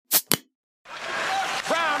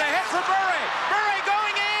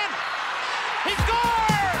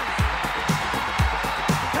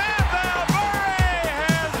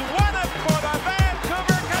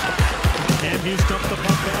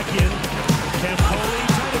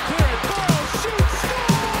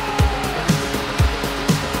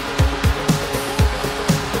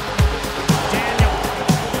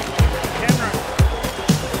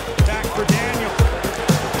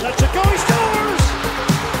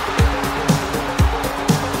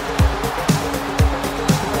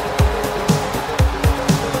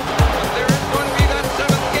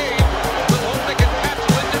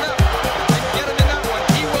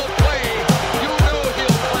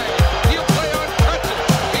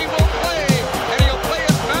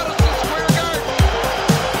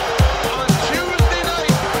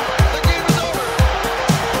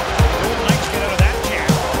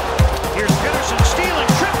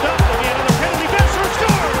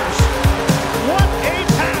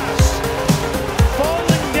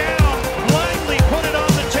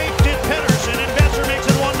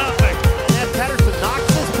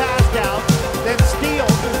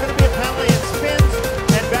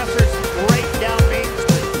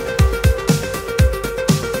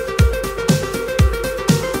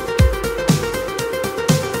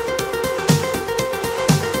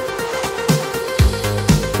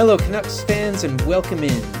Hello, Canucks fans, and welcome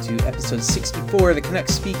in to episode 64 of the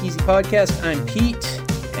Canucks Speakeasy podcast. I'm Pete.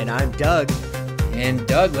 And I'm Doug. And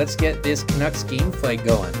Doug, let's get this Canucks game flight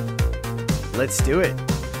going. Let's do it.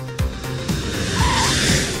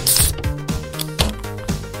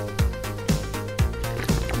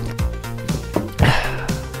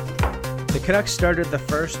 The Canucks started the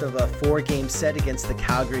first of a 4-game set against the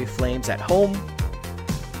Calgary Flames at home.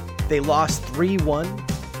 They lost 3-1.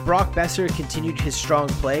 Brock Boeser continued his strong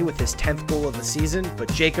play with his 10th goal of the season,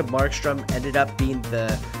 but Jacob Markstrom ended up being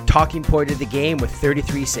the talking point of the game with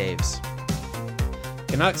 33 saves.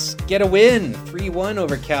 Canucks get a win, 3-1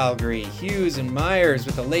 over Calgary. Hughes and Myers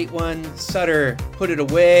with a late one. Sutter put it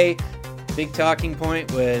away. Big talking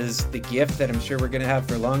point was the gift that I'm sure we're going to have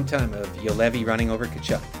for a long time of Juolevi running over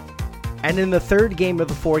Tkachuk. And in the third game of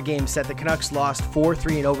the 4-game set, the Canucks lost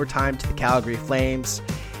 4-3 in overtime to the Calgary Flames.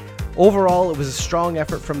 Overall, it was a strong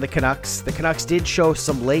effort from the Canucks. The Canucks did show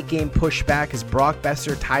some late-game pushback as Brock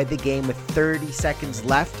Boeser tied the game with 30 seconds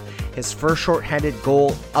left, his first shorthanded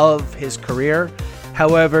goal of his career.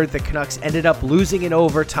 However, the Canucks ended up losing in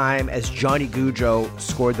overtime as Johnny Gaudreau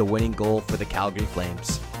scored the winning goal for the Calgary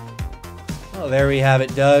Flames. Well, there we have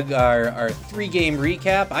it, Doug, our 3-game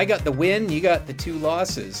recap. I got the win, you got the 2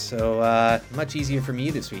 losses, so much easier for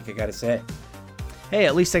me this week, I gotta say. Hey,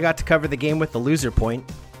 at least I got to cover the game with the loser point.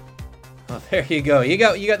 Well, there you go. You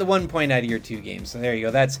got the 1 point out of your 2 games. So there you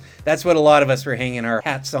go. That's what a lot of us were hanging our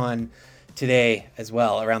hats on today as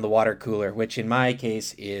well, around the water cooler, which in my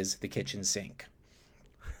case is the kitchen sink.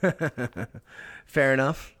 Fair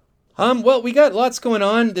enough. Well, we got lots going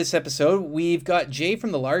on this episode. We've got Jay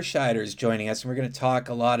from the Larshiders joining us, and we're going to talk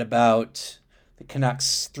a lot about the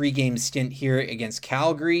Canucks' 3-game stint here against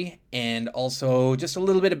Calgary, and also just a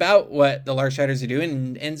little bit about what the Larshiders are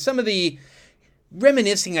doing and some of the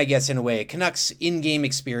reminiscing, I guess, in a way, Canucks in-game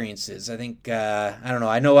experiences. I think, I don't know,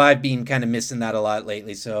 I know I've been kind of missing that a lot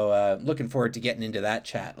lately, so looking forward to getting into that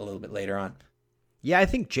chat a little bit later on. Yeah, I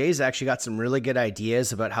think Jay's actually got some really good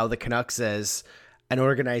ideas about how the Canucks as an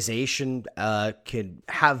organization could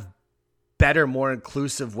have better, more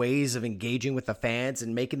inclusive ways of engaging with the fans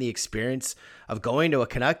and making the experience of going to a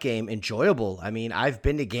Canuck game enjoyable. I mean, I've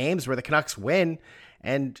been to games where the Canucks win,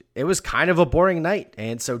 and it was kind of a boring night.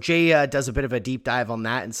 And so Jay does a bit of a deep dive on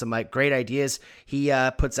that and some great ideas he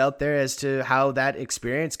puts out there as to how that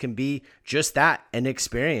experience can be just that, an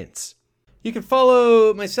experience. You can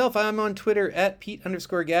follow myself. I'm on Twitter at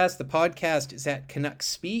Pete_Gas. The podcast is at Canucks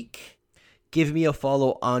Speak. Give me a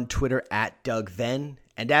follow on Twitter at Doug Venn.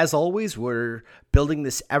 And as always, we're building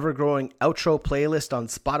this ever-growing outro playlist on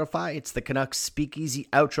Spotify. It's the Canucks Speakeasy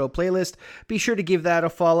Outro playlist. Be sure to give that a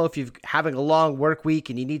follow if you're having a long work week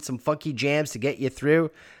and you need some funky jams to get you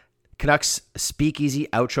through. Canucks Speakeasy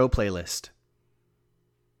Outro playlist.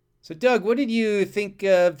 So, Doug, what did you think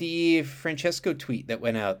of the Francesco tweet that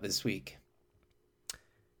went out this week?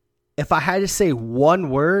 If I had to say one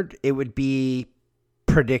word, it would be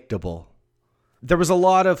predictable. There was a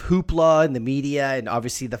lot of hoopla in the media and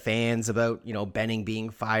obviously the fans about, Benning being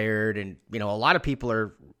fired. And, a lot of people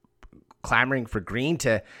are clamoring for Green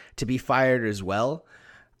to be fired as well.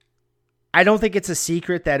 I don't think it's a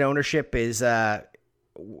secret that ownership is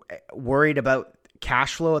worried about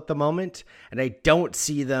cash flow at the moment. And I don't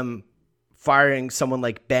see them firing someone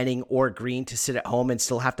like Benning or Green to sit at home and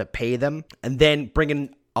still have to pay them and then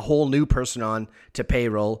bringing a whole new person on to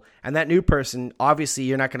payroll. And that new person, obviously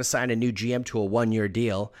you're not going to sign a new GM to a 1-year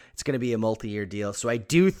deal. It's going to be a multi-year deal. So I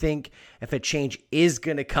do think if a change is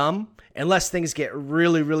going to come, unless things get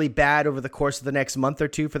really, really bad over the course of the next month or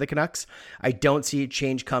two for the Canucks, I don't see a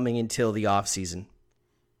change coming until the offseason.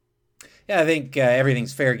 Yeah, I think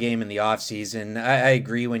everything's fair game in the offseason. I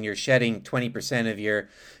agree when you're shedding 20% of your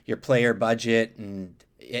player budget, and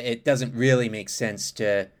it doesn't really make sense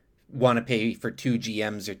to want to pay for 2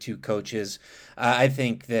 GMs or 2 coaches. I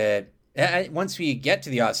think that once we get to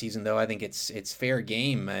the offseason, though, I think it's fair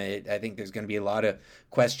game. I think there's going to be a lot of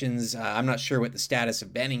questions. I'm not sure what the status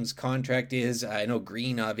of Benning's contract is. I know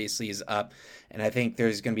Green obviously is up, and I think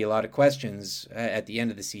there's going to be a lot of questions at the end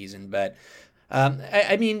of the season. But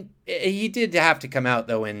I mean, he did have to come out,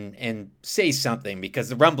 though, and say something because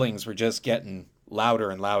the rumblings were just getting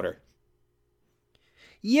louder and louder.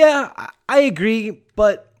 Yeah, I agree,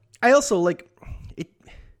 but I also, it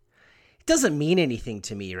doesn't mean anything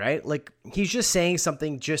to me, right? He's just saying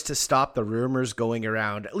something just to stop the rumors going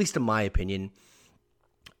around, at least in my opinion.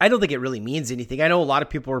 I don't think it really means anything. I know a lot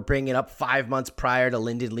of people were bringing it up 5 months prior to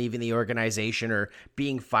Linden leaving the organization or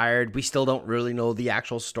being fired. We still don't really know the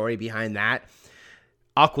actual story behind that.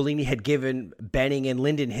 Aquilini had given Benning and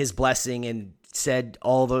Linden his blessing and said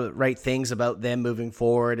all the right things about them moving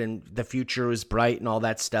forward and the future was bright and all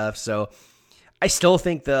that stuff. So I still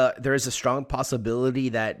think there is a strong possibility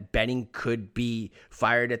that Benning could be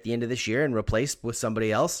fired at the end of this year and replaced with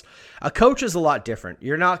somebody else. A coach is a lot different.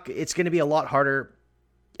 It's going to be a lot harder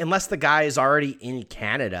unless the guy is already in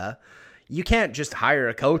Canada. You can't just hire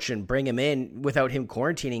a coach and bring him in without him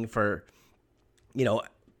quarantining for,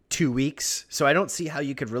 2 weeks. So I don't see how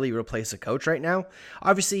you could really replace a coach right now.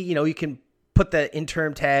 Obviously, you can put the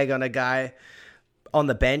interim tag on a guy on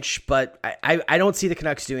the bench, but I don't see the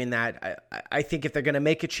Canucks doing that. I think if they're going to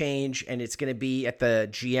make a change and it's going to be at the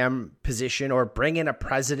GM position or bring in a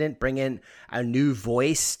president, bring in a new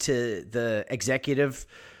voice to the executive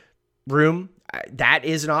room, that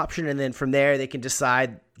is an option. And then from there, they can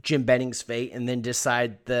decide Jim Benning's fate and then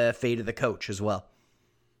decide the fate of the coach as well.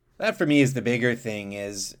 That for me is the bigger thing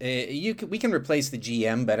is we can replace the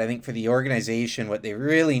GM, but I think for the organization, what they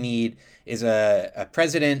really need is a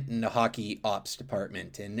president and a hockey ops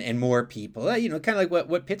department and more people, kind of like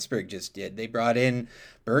what Pittsburgh just did. They brought in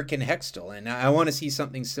Burke and Hextall, and I want to see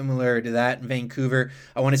something similar to that in Vancouver.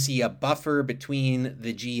 I want to see a buffer between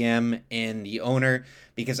the GM and the owner,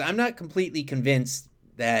 because I'm not completely convinced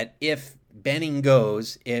that if Benning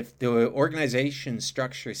goes, if the organization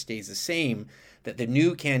structure stays the same, that the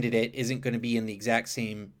new candidate isn't going to be in the exact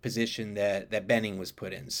same position that Benning was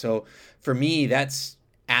put in. So for me, that's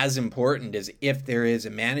as important as if there is a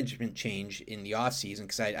management change in the offseason,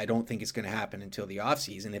 because I don't think it's going to happen until the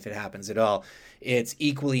offseason. If it happens at all, it's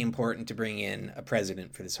equally important to bring in a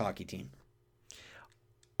president for this hockey team.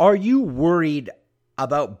 Are you worried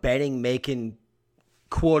about Benning making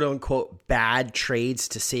quote unquote bad trades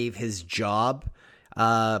to save his job?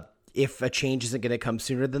 If a change isn't going to come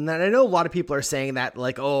sooner than that. I know a lot of people are saying that,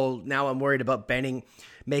 like, oh, now I'm worried about Benning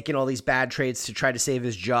making all these bad trades to try to save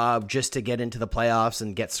his job just to get into the playoffs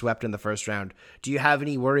and get swept in the first round. Do you have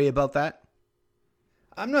any worry about that?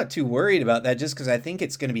 I'm not too worried about that, just because I think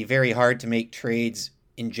it's going to be very hard to make trades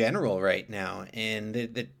in general right now. And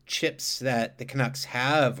the chips that the Canucks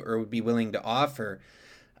have or would be willing to offer,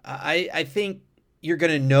 I think you're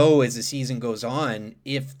going to know as the season goes on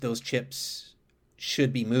if those chips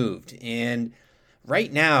should be moved. And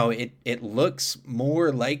right now it looks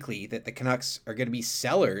more likely that the Canucks are going to be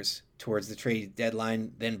sellers towards the trade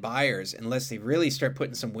deadline than buyers, unless they really start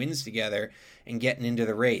putting some wins together and getting into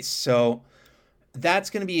the race. So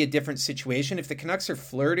that's going to be a different situation. If the Canucks are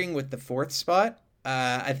flirting with the fourth spot,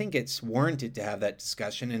 I think it's warranted to have that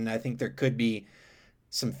discussion. And I think there could be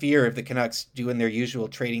some fear of the Canucks doing their usual,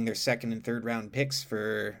 trading their second and third round picks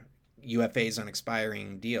for UFAs on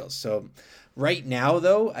expiring deals. So right now,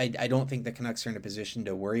 though, I don't think the Canucks are in a position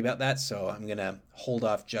to worry about that. So I'm going to hold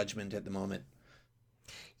off judgment at the moment.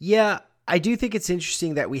 Yeah, I do think it's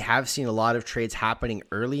interesting that we have seen a lot of trades happening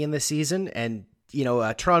early in the season. And,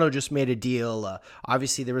 Toronto just made a deal.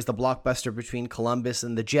 Obviously, there was the blockbuster between Columbus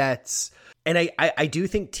and the Jets. And I do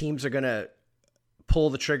think teams are going to pull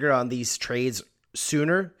the trigger on these trades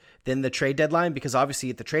sooner than the trade deadline, because obviously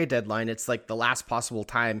at the trade deadline, it's like the last possible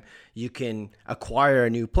time you can acquire a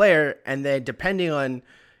new player. And then depending on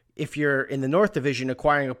if you're in the North Division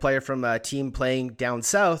acquiring a player from a team playing down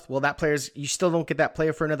south, well, you still don't get that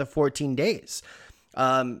player for another 14 days.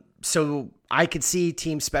 So I could see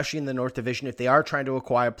teams, especially in the North Division, if they are trying to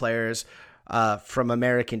acquire players from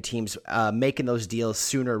American teams, making those deals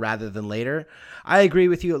sooner rather than later. I agree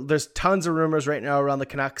with you. There's tons of rumors right now around the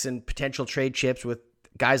Canucks and potential trade chips with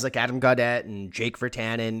guys like Adam Gaudette and Jake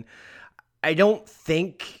Virtanen. I don't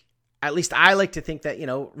think, at least I like to think that,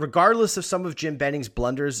 regardless of some of Jim Benning's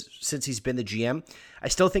blunders since he's been the GM, I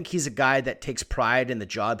still think he's a guy that takes pride in the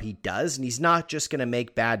job he does. And he's not just going to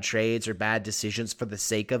make bad trades or bad decisions for the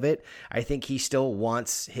sake of it. I think he still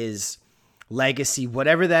wants his legacy,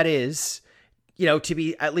 whatever that is, to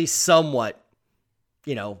be at least somewhat,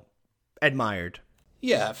 admired.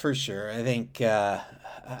 Yeah, for sure. I think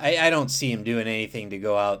I don't see him doing anything to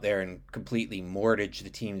go out there and completely mortgage the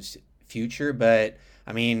team's future. But,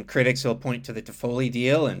 I mean, critics will point to the Toffoli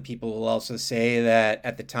deal, and people will also say that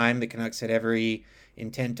at the time the Canucks had every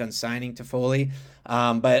intent on signing Toffoli.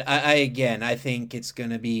 But I think it's going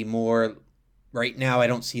to be more. Right now, I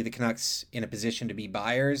don't see the Canucks in a position to be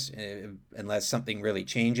buyers unless something really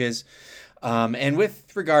changes. And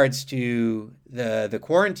with regards to the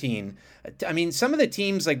quarantine, I mean, some of the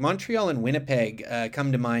teams like Montreal and Winnipeg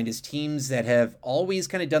come to mind as teams that have always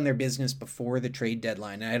kind of done their business before the trade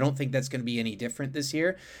deadline. And I don't think that's going to be any different this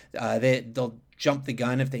year. They'll jump the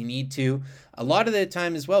gun if they need to. A lot of the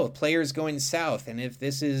time as well, with players going south. And if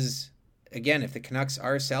this is, again, if the Canucks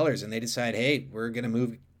are sellers and they decide, hey, we're going to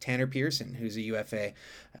move Tanner Pearson, who's a UFA.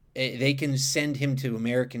 They can send him to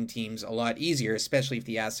American teams a lot easier, especially if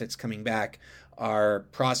the assets coming back are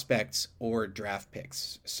prospects or draft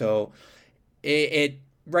picks. So it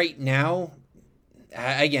right now,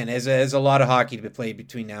 again, as a lot of hockey to be played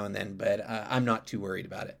between now and then, but I'm not too worried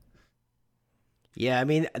about it. Yeah, I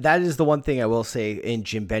mean, that is the one thing I will say in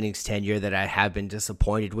Jim Benning's tenure that I have been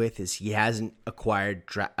disappointed with is he hasn't acquired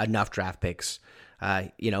enough draft picks.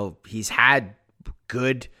 He's had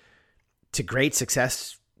good to great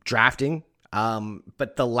success drafting,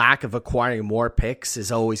 but the lack of acquiring more picks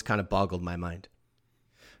has always kind of boggled my mind.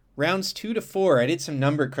 Rounds 2 to 4, I did some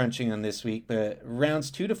number crunching on this week, but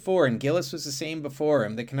rounds 2 to 4, and Gillis was the same before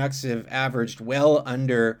him. The Canucks have averaged well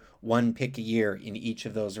under 1 pick a year in each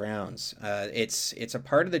of those rounds. It's a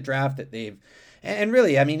part of the draft that they've, and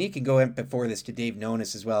really, I mean, you can go in before this to Dave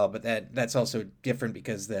Nonis as well, but that's also different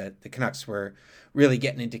because the Canucks were really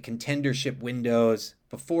getting into contendership windows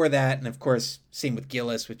before that, and of course, same with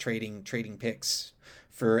Gillis with trading picks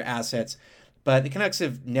for assets. But the Canucks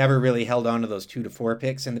have never really held on to those 2 to 4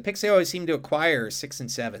 picks, and the picks they always seem to acquire are 6 and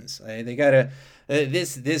 7s. They got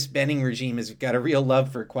this Benning regime has got a real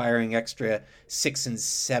love for acquiring extra 6th and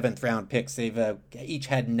 7th round picks. They've each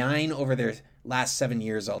had 9 over their last 7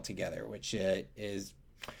 years altogether, which is,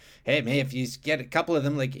 hey, man, if you get a couple of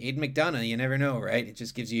them like Aiden McDonough, you never know, right? It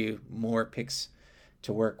just gives you more picks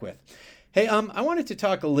to work with. Hey, I wanted to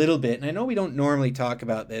talk a little bit, and I know we don't normally talk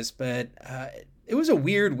about this, but it was a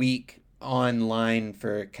weird week online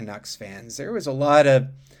for Canucks fans. There was a lot of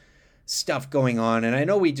stuff going on, and I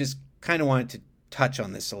know we just kind of wanted to touch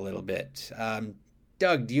on this a little bit.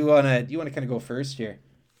 Doug, do you want to kind of go first here?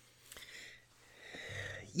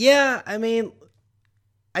 Yeah, I mean,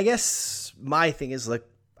 I guess my thing is, look,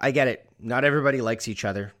 I get it. Not everybody likes each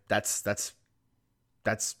other. That's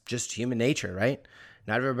just human nature, right?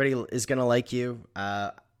 Not everybody is going to like you.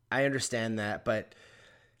 I understand that, but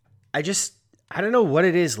I don't know what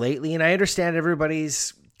it is lately, and I understand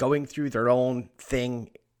everybody's going through their own thing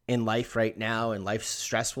in life right now, and life's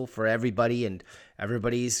stressful for everybody, and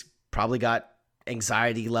everybody's probably got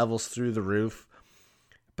anxiety levels through the roof.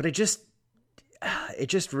 But it just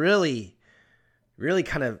really, really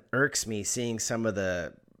kind of irks me seeing some of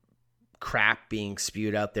the crap being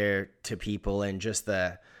spewed out there to people, and just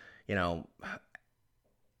the,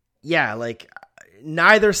 like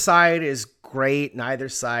neither side is great,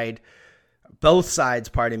 both sides,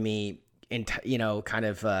 pardon me, kind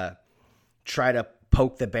of try to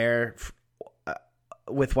poke the bear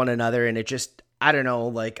with one another. And it just, I don't know,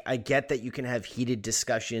 like, I get that you can have heated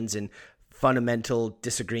discussions and fundamental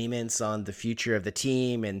disagreements on the future of the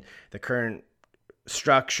team and the current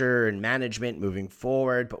structure and management moving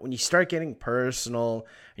forward. But when you start getting personal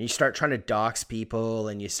and you start trying to dox people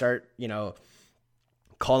and you start,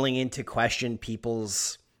 calling into question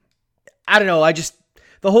people's, I don't know,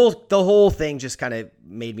 the whole thing just kind of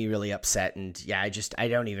made me really upset. And yeah, I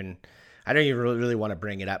don't even really want to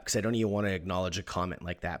bring it up because I don't even want to acknowledge a comment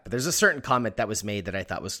like that. But there's a certain comment that was made that I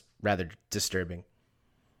thought was rather disturbing.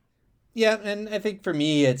 Yeah, and I think for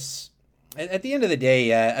me, it's at the end of the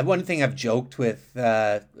day, one thing I've joked with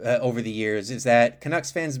over the years is that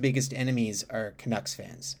Canucks fans' biggest enemies are Canucks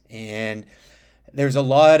fans. And there's a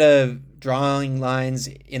lot of drawing lines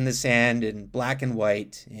in the sand and black and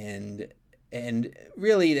white, and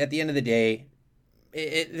really, at the end of the day,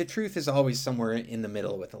 the truth is always somewhere in the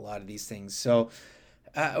middle with a lot of these things. So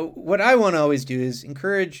what I want to always do is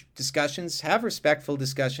encourage discussions, have respectful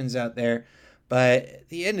discussions out there. But at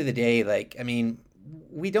the end of the day,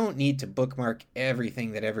 we don't need to bookmark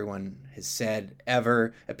everything that everyone has said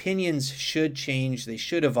ever. Opinions should change. They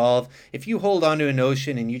should evolve. If you hold on to a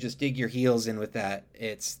notion and you just dig your heels in with that,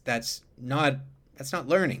 that's not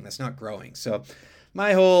learning. That's not growing. So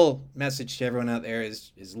my whole message to everyone out there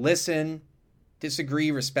is listen,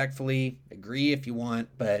 disagree respectfully, agree if you want,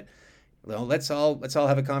 but let's all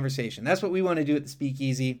have a conversation. That's what we want to do at the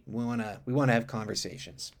Speakeasy. We want to have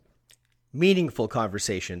conversations. Meaningful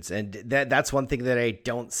conversations, and that's one thing that I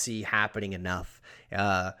don't see happening enough.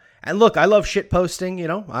 And look, I love shit posting.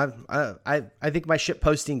 I think my shit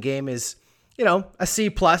posting game is, a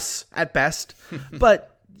C+ at best. But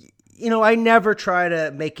I never try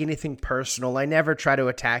to make anything personal. I never try to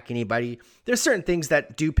attack anybody. There's certain things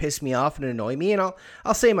that do piss me off and annoy me, and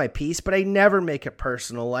I'll say my piece, but I never make it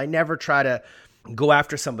personal. I never try to go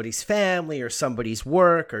after somebody's family or somebody's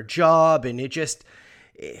work or job, and it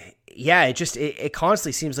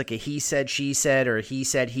constantly seems like a he said, she said, or he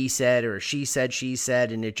said, or she said, she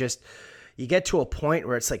said. And you get to a point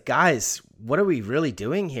where it's like, guys, what are we really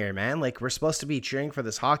doing here, man? Like, we're supposed to be cheering for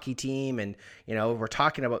this hockey team. And, we're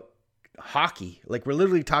talking about hockey. Like, we're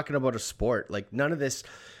literally talking about a sport. Like, none of this,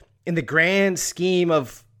 in the grand scheme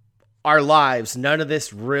of our lives, none of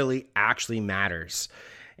this really actually matters.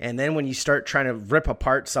 And then when you start trying to rip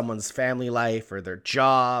apart someone's family life or their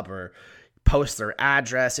job or post their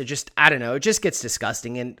address, it just, I don't know, it just gets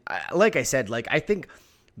disgusting. And like I said, like, I think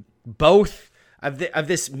both of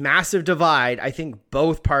this massive divide, I think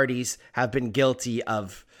both parties have been guilty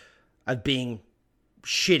of being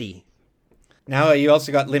shitty. Now you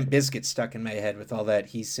also got Limp Bizkit stuck in my head with all that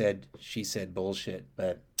he said, she said bullshit.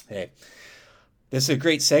 But hey, this is a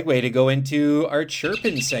great segue to go into our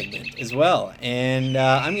chirping segment as well. And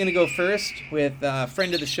I'm going to go first with a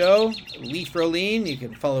friend of the show, Leaf Rolin. You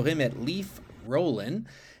can follow him at Leaf Rollin.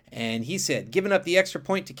 And he said, giving up the extra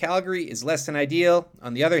point to Calgary is less than ideal.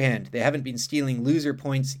 On the other hand, they haven't been stealing loser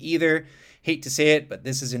points either. Hate to say it, but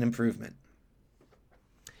this is an improvement.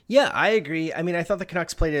 Yeah, I agree. I mean, I thought the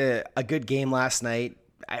Canucks played a good game last night.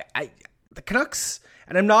 The Canucks,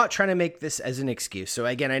 and I'm not trying to make this as an excuse. So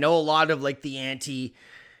again, I know a lot of like the anti,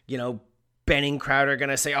 Benning crowd are going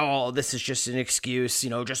to say, oh, this is just an excuse,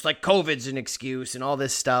 just like COVID's an excuse and all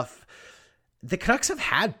this stuff. The Canucks have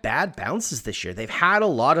had bad bounces this year. They've had a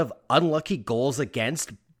lot of unlucky goals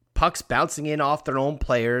against, pucks bouncing in off their own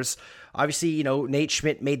players. Obviously, Nate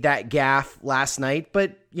Schmidt made that gaffe last night,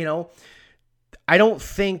 but, I don't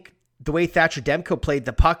think the way Thatcher Demko played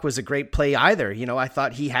the puck was a great play either. I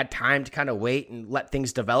thought he had time to kind of wait and let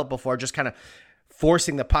things develop before just kind of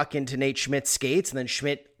forcing the puck into Nate Schmidt's skates, and then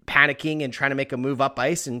Schmidt panicking and trying to make a move up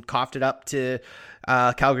ice and coughed it up to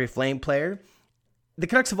Calgary Flame player. The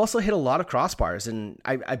Canucks have also hit a lot of crossbars, and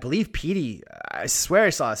I believe Petey, I swear I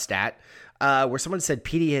saw a stat where someone said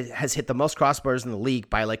Petey has hit the most crossbars in the league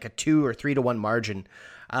by like a 2 or 3 to 1 margin.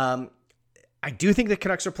 I do think the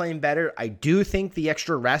Canucks are playing better. I do think the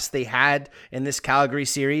extra rest they had in this Calgary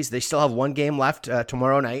series, they still have one game left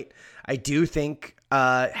tomorrow night, I do think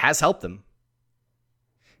has helped them.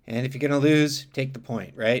 And if you're going to lose, take the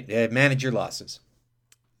point, right? Manage your losses.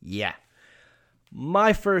 Yeah.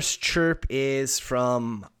 My first chirp is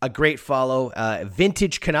from a great follow,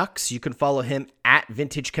 Vintage Canucks. You can follow him at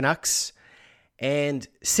Vintage Canucks. And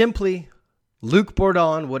simply, Luc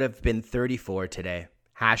Bourdon would have been 34 today.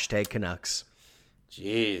 Hashtag Canucks.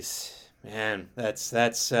 Jeez, man, that's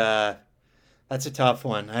a tough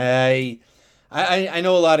one. I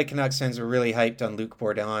know a lot of Canucks fans were really hyped on Luc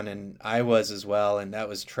Bourdon, and I was as well, and that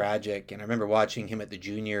was tragic. And I remember watching him at the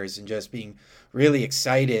juniors and just being really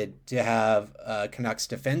excited to have a Canucks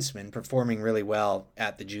defenseman performing really well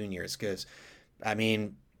at the juniors. Because, I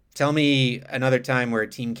mean, tell me another time where a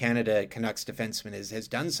Team Canada Canucks defenseman has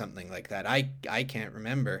done something like that. I can't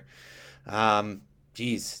remember.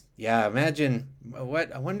 Geez, yeah. Imagine I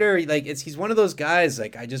wonder. Like, he's one of those guys.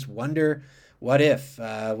 Like, I just wonder, what if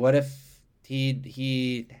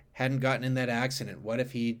he hadn't gotten in that accident? What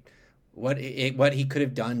if what he could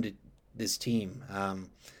have done to this team?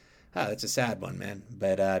 That's a sad one, man.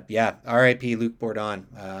 But yeah, R.I.P. Luc Bourdon.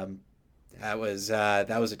 That was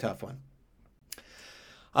a tough one.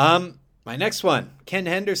 My next one, Ken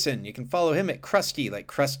Henderson. You can follow him at Krusty, like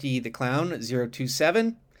Krusty the Clown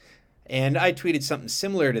 027. And I tweeted something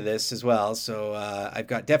similar to this as well, so I've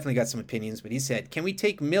definitely got some opinions. But he said, "Can we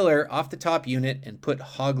take Miller off the top unit and put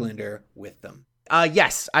Hoglander with them?"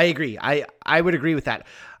 Yes, I agree. I would agree with that.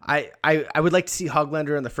 I would like to see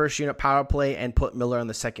Hoglander on the first unit power play and put Miller on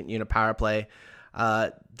the second unit power play.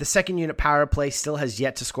 The second unit power play still has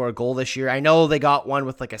yet to score a goal this year. I know they got one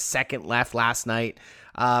with like a second left last night.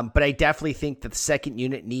 But I definitely think that the second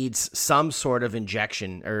unit needs some sort of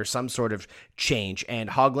injection or some sort of change. And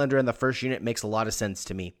Hoglander in the first unit makes a lot of sense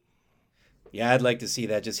to me. Yeah, I'd like to see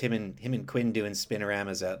that. Just him and Quinn doing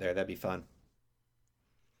spinoramas out there. That'd be fun.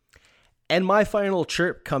 And my final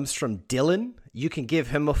chirp comes from Dylan. You can give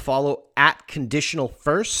him a follow at Conditional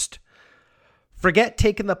First. Forget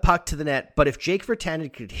taking the puck to the net, but if Jake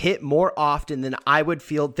Virtanen could hit more often, then I would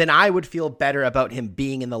feel better about him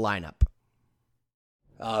being in the lineup.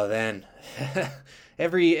 Oh, then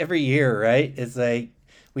every year, right? It's like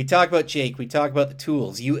we talk about Jake, we talk about the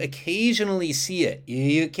tools. You occasionally see it.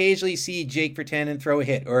 You occasionally see Jake Virtanen throw a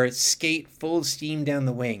hit or skate full steam down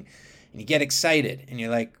the wing, and you get excited, and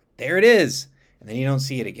you're like, "There it is," and then you don't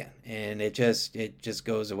see it again, and it just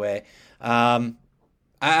goes away.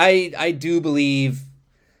 I do believe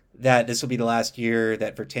that this will be the last year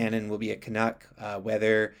that Virtanen will be a Canuck,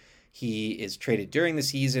 whether he is traded during the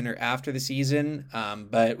season or after the season.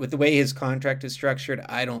 But with the way his contract is structured,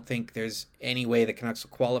 I don't think there's any way the Canucks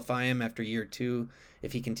will qualify him after year 2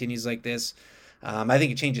 if he continues like this. I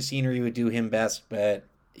think a change of scenery would do him best. But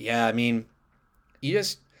yeah, I mean,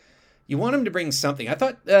 you You want him to bring something. I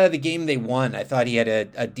thought the game they won, I thought he had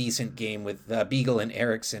a decent game with Beagle and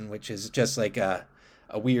Eriksson, which is just like a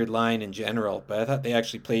weird line in general. But I thought they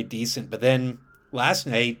actually played decent. But then last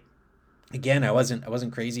night, again, I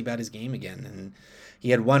wasn't crazy about his game again, and he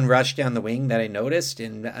had one rush down the wing that I noticed,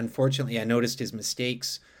 and unfortunately, I noticed his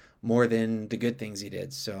mistakes more than the good things he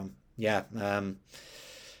did. So yeah,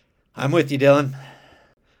 I'm with you, Dylan.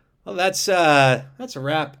 Well, that's a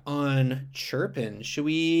wrap on Chirpin. Should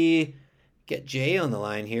we get Jay on the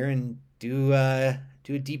line here and do a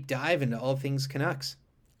deep dive into all things Canucks?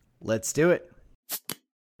 Let's do it.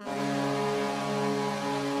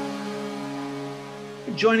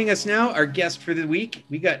 Joining us now, our guest for the week,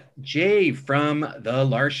 we got Jay from the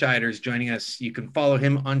Larshiders joining us. You can follow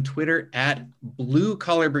him on Twitter at Blue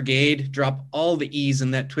Collar Brigade. Drop all the E's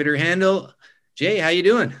in that Twitter handle. Jay, how you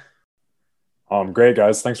doing? Great,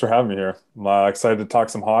 guys. Thanks for having me here. I'm excited to talk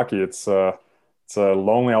some hockey. It's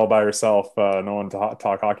lonely all by yourself, no one to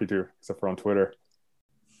talk hockey to except for on Twitter.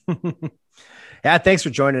 Yeah, thanks for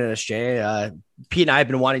joining us, Jay. Pete and I have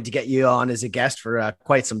been wanting to get you on as a guest for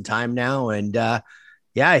quite some time now, and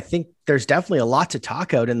yeah, I think there's definitely a lot to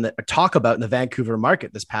talk about in the Vancouver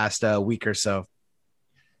market this past week or so.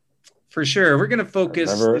 For sure, we're going to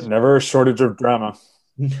focus. Never a shortage of drama.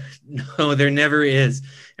 No, there never is.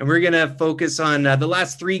 And we're going to focus on the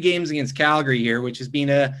last 3 games against Calgary here, which has been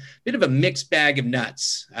a bit of a mixed bag of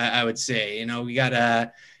nuts, I would say. You know, we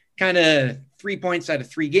got kind of 3 points out of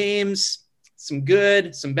 3 games, some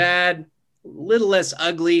good, some bad, a little less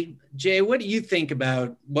ugly. Jay, what do you think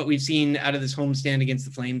about what we've seen out of this homestand against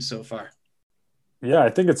the Flames so far? Yeah, I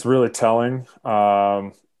think it's really telling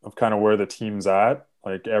of kind of where the team's at.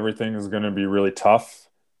 Like, everything is going to be really tough.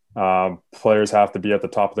 Players have to be at the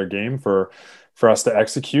top of their game for us to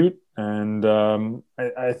execute. And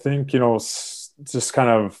I think, you know, it's just kind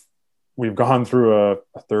of, we've gone through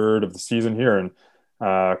a third of the season here and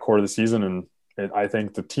quarter of the season. And I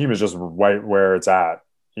think the team is just right where it's at,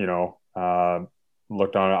 you know.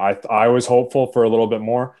 Looked on it. I was hopeful for a little bit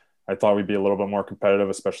more. I thought we'd be a little bit more competitive,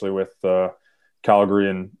 especially with Calgary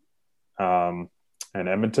and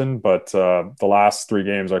Edmonton. But the last 3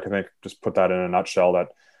 games, I think, just put that in a nutshell, that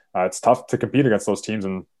it's tough to compete against those teams,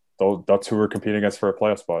 and that's who we're competing against for a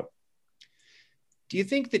playoff spot. Do you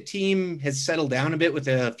think the team has settled down a bit with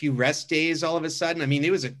a few rest days all of a sudden? I mean,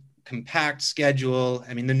 it was a compact schedule.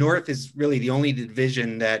 I mean, the North is really the only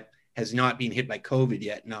division that has not been hit by COVID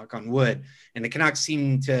yet, knock on wood. And the Canucks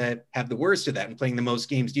seem to have the worst of that and playing the most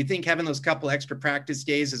games. Do you think having those couple extra practice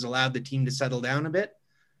days has allowed the team to settle down a bit?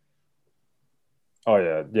 Oh,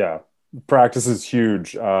 yeah. Yeah. Practice is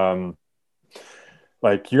huge.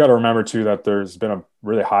 Like, you got to remember too, that there's been a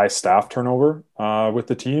really high staff turnover with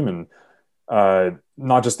the team, and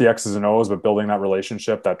not just the X's and O's, but building that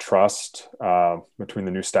relationship, that trust between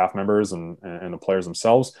the new staff members and the players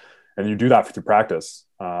themselves. And you do that through practice.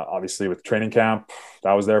 Obviously with training camp,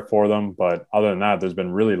 that was there for them. But other than that, there's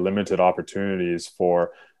been really limited opportunities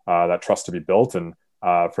for that trust to be built, and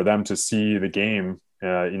for them to see the game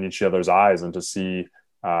in each other's eyes and to see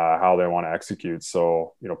how they want to execute.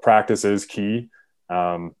 So, you know, practice is key.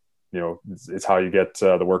 You know, it's how you get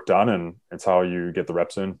the work done, and it's how you get the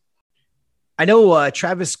reps in. I know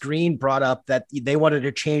Travis Green brought up that they wanted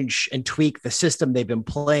to change and tweak the system they've been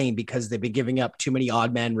playing because they've been giving up too many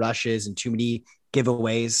odd man rushes and too many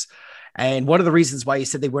giveaways. And one of the reasons why he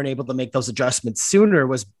said they weren't able to make those adjustments sooner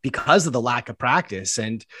was because of the lack of practice.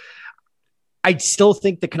 And I still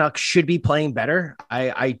think the Canucks should be playing better.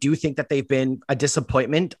 I do think that they've been a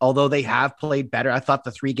disappointment, although they have played better. I thought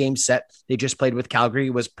the 3-game set they just played with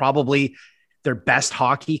Calgary was probably their best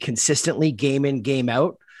hockey consistently, game in, game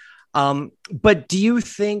out. But do you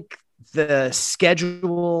think the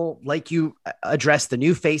schedule, like you addressed, the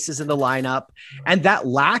new faces in the lineup and that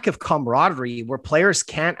lack of camaraderie where players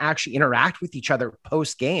can't actually interact with each other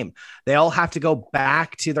post game, they all have to go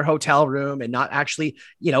back to their hotel room and not actually,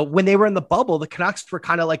 you know, when they were in the bubble, the Canucks were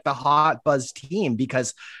kind of like the hot buzz team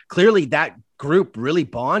because clearly that group really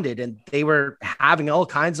bonded and they were having all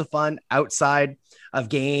kinds of fun outside of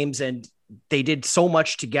games. And they did so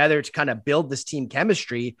much together to kind of build this team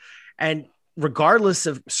chemistry. And regardless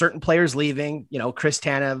of certain players leaving, you know, Chris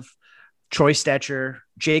Tanev, Troy Stetcher,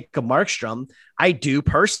 Jacob Markstrom, I do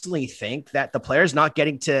personally think that the players not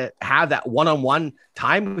getting to have that one-on-one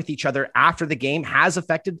time with each other after the game has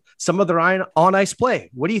affected some of their on-ice play.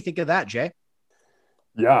 What do you think of that, Jay?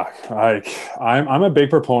 Yeah, I'm a big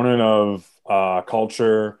proponent of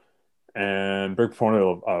culture and big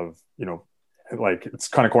proponent of, you know, like, it's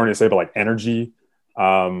kind of corny to say, but like energy.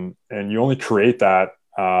 And you only create that,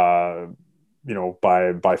 you know,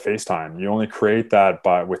 by FaceTime. You only create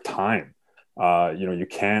that with time. You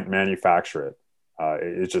can't manufacture it.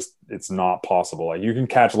 It's not possible. Like you can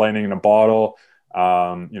catch lightning in a bottle.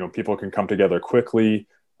 People can come together quickly,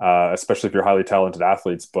 especially if you're highly talented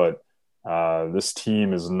athletes. But this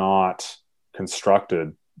team is not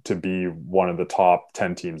constructed to be one of the top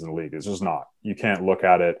 10 teams in the league. It's just not. You can't look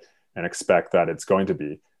at it and expect that it's going to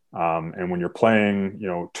be. And when you're playing,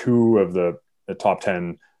 two of the top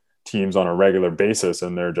 10 teams on a regular basis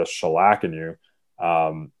and they're just shellacking you,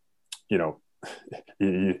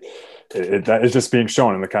 that is just being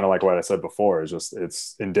shown. And kind of like what I said before,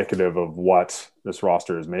 it's indicative of what this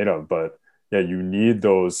roster is made of. But yeah, you need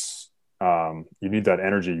those, you need that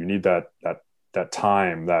energy, you need that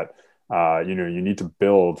time, that you need to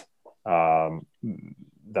build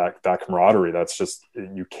that camaraderie. That's just,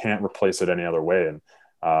 you can't replace it any other way. And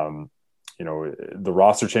the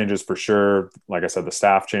roster changes for sure. Like I said, the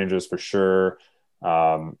staff changes for sure.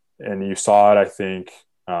 And you saw it, I think,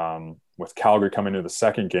 with Calgary coming into the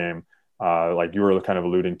second game, like you were kind of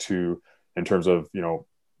alluding to, in terms of,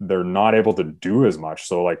 they're not able to do as much.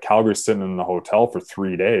 So like Calgary's sitting in the hotel for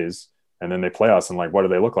 3 days and then they play us, and like, what do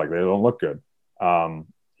they look like? They don't look good. And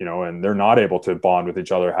they're not able to bond with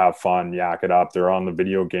each other, have fun, yak it up. They're on the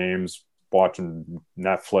video games, watching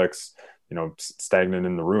Netflix, stagnant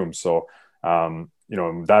in the room. So,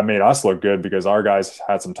 that made us look good because our guys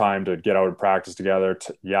had some time to get out and practice together,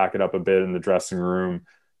 to yak it up a bit in the dressing room,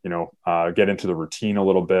 get into the routine a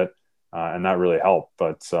little bit. And that really helped.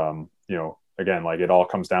 But, again, like it all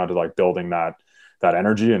comes down to like building that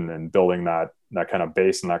energy and building that kind of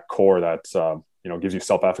base and that core that, gives you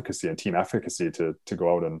self-efficacy and team efficacy to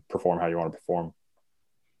go out and perform how you want to perform.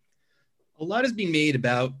 A lot has been made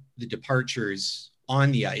about the departures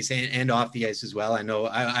on the ice and off the ice as well. I know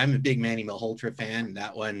I'm a big Manny Malhotra fan, and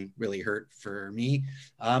that one really hurt for me.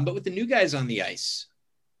 But with the new guys on the ice,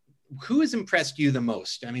 who has impressed you the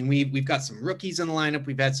most? I mean, we've got some rookies in the lineup.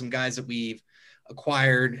 We've had some guys that we've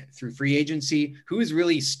acquired through free agency. Who has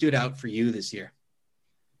really stood out for you this year?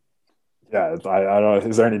 Yeah, I don't know.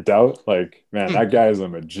 Is there any doubt? Like, man, that guy is a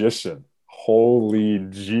magician. Holy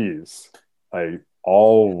jeez. Like,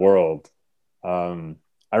 all world.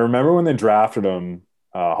 I remember when they drafted him,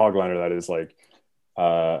 Hoglander, that is, like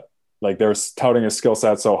they were touting his skill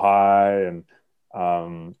set so high. And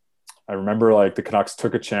I remember, like, the Canucks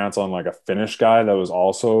took a chance on, like, a Finnish guy that was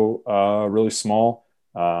also really small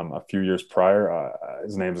a few years prior.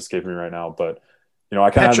 His name's escaping me right now. But,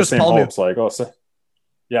 I kind of had the same hopes. Like,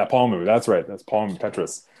 yeah, Palmu. That's right. That's Palmu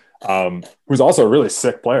Petrus, who's also a really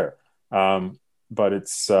sick player. But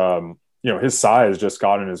it's, his size just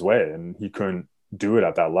got in his way and he couldn't do it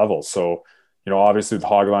at that level. So, obviously the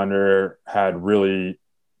Hoglander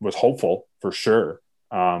was hopeful for sure.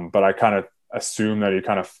 But I kind of assumed that he'd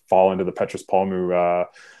kind of fall into the Petrus Palmu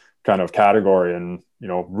kind of category and,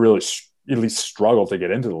 really at least struggle to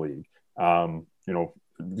get into the league.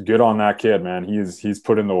 Good on that kid, man. He's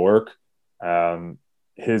put in the work.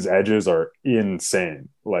 His edges are insane,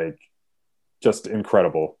 like just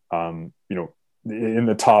incredible. In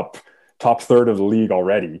the top third of the league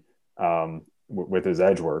already, with his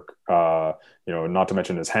edge work, not to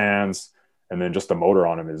mention his hands, and then just the motor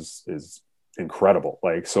on him is incredible.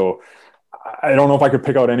 Like, so I don't know if I could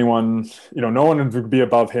pick out anyone, no one would be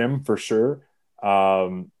above him for sure.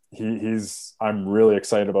 I'm really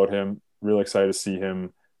excited about him, really excited to see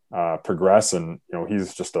him progress. And,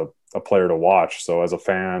 he's just a player to watch. So as a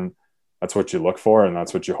fan, that's what you look for. And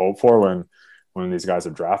that's what you hope for when these guys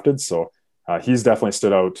are drafted. So he's definitely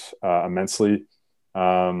stood out immensely.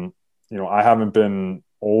 I haven't been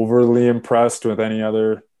overly impressed with any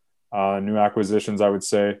other new acquisitions, I would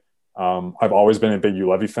say. I've always been a big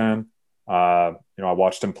Juolevi fan. I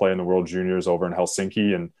watched him play in the World Juniors over in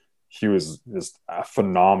Helsinki, and he was just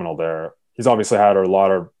phenomenal there. He's obviously had a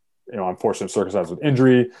lot of, unfortunate circumstances with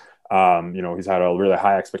injury. He's had a really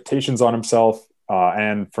high expectations on himself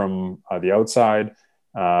and from the outside,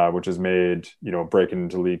 which has made, breaking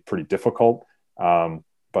into the league pretty difficult.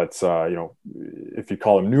 But if you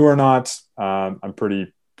call him new or not, I'm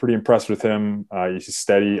pretty impressed with him. He's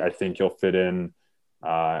steady. I think he'll fit in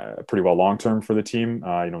pretty well long-term for the team,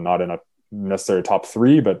 not in a necessary top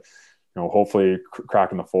 3, but, hopefully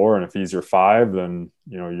cracking the 4. And if he's your 5, then,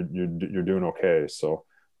 you're doing okay. So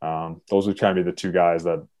those would kind of be the 2 guys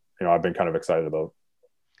that, I've been kind of excited about.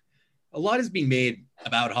 A lot has been made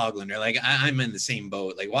about Hoglander. Like I'm in the same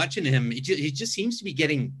boat, like watching him, he just seems to be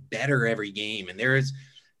getting better every game. And there's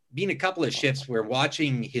been a couple of shifts where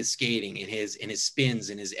watching his skating and his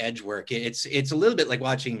spins and his edge work, it's a little bit like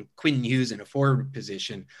watching Quentin Hughes in a forward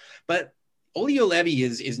position, but Olli Juolevi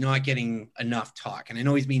is not getting enough talk. And I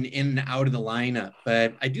know he's been in and out of the lineup,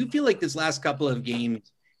 but I do feel like this last couple of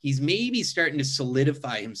games, he's maybe starting to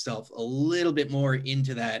solidify himself a little bit more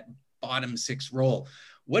into that bottom six role.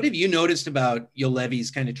 What have you noticed about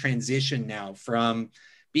Juolevi's kind of transition now from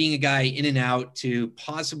being a guy in and out to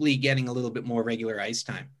possibly getting a little bit more regular ice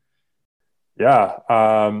time? Yeah.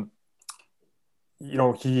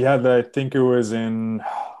 He had, I think it was in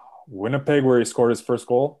Winnipeg where he scored his first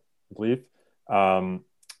goal, I believe. And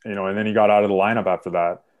then he got out of the lineup after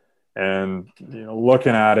that. And,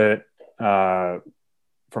 looking at it,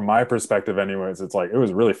 from my perspective anyways, it's like, it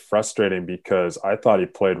was really frustrating because I thought he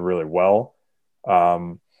played really well.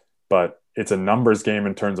 But it's a numbers game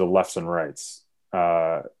in terms of lefts and rights.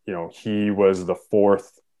 He was the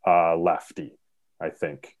fourth lefty, I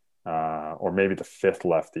think, or maybe the fifth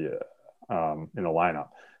lefty in the lineup,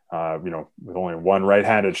 with only one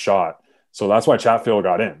right-handed shot. So that's why Chatfield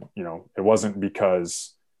got in. It wasn't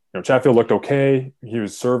because, Chatfield looked okay. He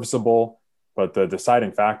was serviceable, but the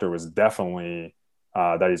deciding factor was definitely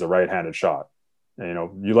that he's a right-handed shot. And,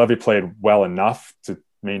 Juolevi played well enough to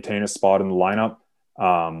maintain a spot in the lineup,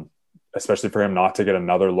 especially for him not to get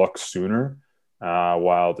another look sooner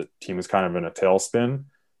while the team was kind of in a tailspin.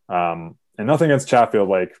 And nothing against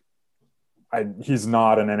Chatfield. He's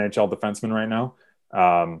not an NHL defenseman right now.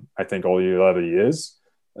 I think Olli Juolevi is.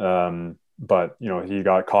 But Juolevi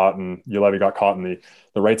got caught in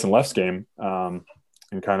the rights and lefts game, and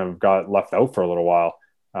kind of got left out for a little while.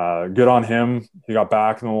 Good on him. He got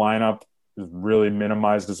back in the lineup, really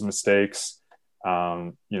minimized his mistakes.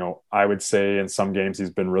 I would say in some games he's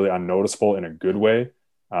been really unnoticeable in a good way,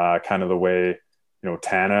 kind of the way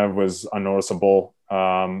Tanev was unnoticeable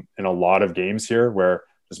in a lot of games here, where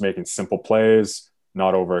just making simple plays,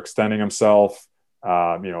 not overextending himself,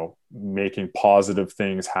 making positive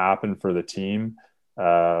things happen for the team,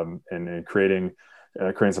 and creating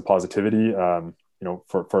some positivity,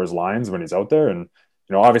 for his lines when he's out there. And,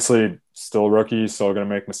 obviously still a rookie, still going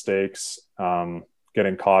to make mistakes,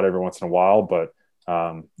 getting caught every once in a while. But,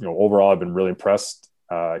 overall, I've been really impressed.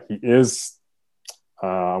 He is,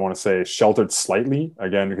 I want to say, sheltered slightly,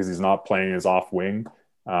 again, because he's not playing his off wing.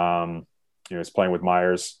 He's playing with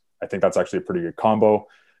Myers. I think that's actually a pretty good combo.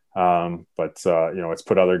 But it's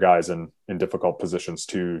put other guys in difficult positions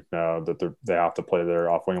too, that they have to play their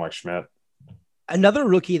off wing, like Schmidt. Another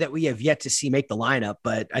rookie that we have yet to see make the lineup,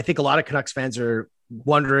 but I think a lot of Canucks fans are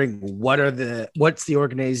wondering what's the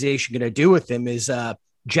organization going to do with him, is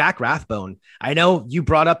Jack Rathbone. I know you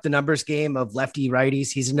brought up the numbers game of lefty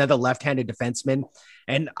righties. He's another left-handed defenseman.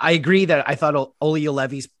 And I agree that I thought Olli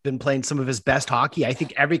Juolevi's been playing some of his best hockey. I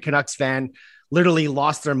think every Canucks fan literally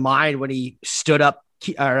lost their mind when he stood up,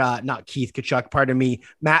 not Keith Tkachuk, pardon me,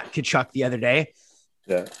 Matt Tkachuk the other day.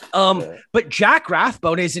 Yeah. But Jack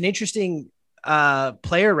Rathbone is an interesting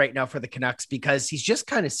player right now for the Canucks because he's just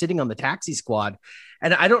kind of sitting on the taxi squad.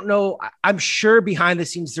 And I don't know, I'm sure behind the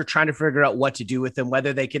scenes, they're trying to figure out what to do with him,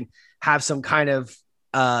 whether they can have some kind of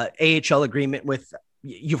AHL agreement with,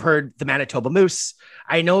 you've heard, the Manitoba Moose.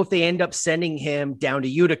 I know if they end up sending him down to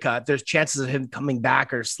Utica, there's chances of him coming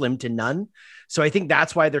back are slim to none. So I think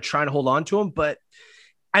that's why they're trying to hold on to him. But,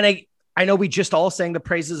 and I know we just all sang the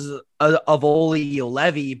praises of Olli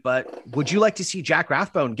Juolevi, but would you like to see Jack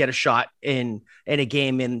Rathbone get a shot in a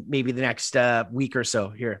game in maybe the next week or so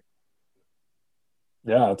here?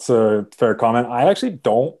 Yeah, it's a fair comment. I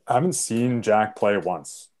haven't seen Jack play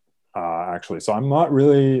once, actually. So I'm not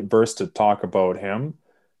really versed to talk about him.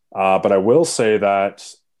 But I will say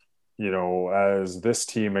that, as this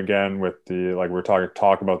team, again, with we're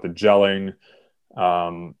talking about the gelling,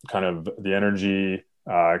 kind of the energy,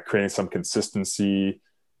 creating some consistency.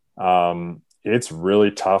 It's really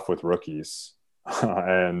tough with rookies.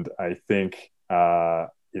 And I think,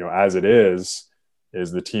 as it is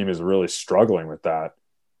the team is really struggling with that.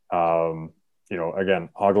 Again,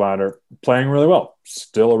 Hoglander playing really well,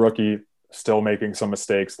 still a rookie, still making some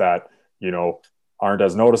mistakes that, aren't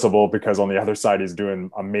as noticeable because on the other side, he's doing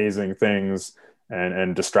amazing things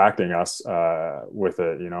and distracting us with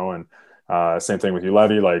it, and same thing with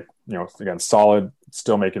Juolevi, again, solid,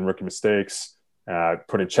 still making rookie mistakes,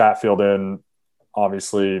 putting Chatfield in,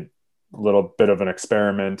 obviously a little bit of an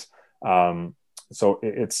experiment. So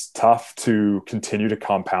it's tough to continue to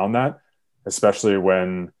compound that, especially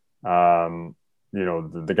when, the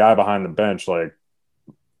guy behind the bench,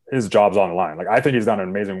 his job's on the line. I think he's done an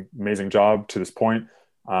amazing job to this point.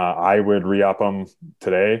 I would re-up him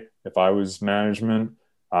today if I was management.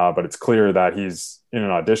 But it's clear that he's in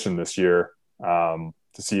an audition this year to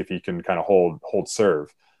see if he can kind of hold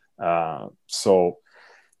serve. So,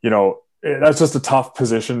 that's just a tough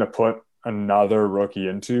position to put another rookie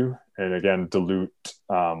into. And again, dilute.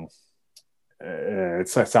 It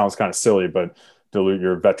sounds kind of silly, but dilute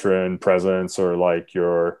your veteran presence or like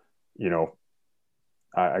your, you know,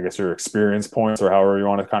 I guess your experience points or however you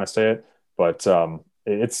want to kind of say it. But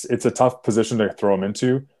it's a tough position to throw him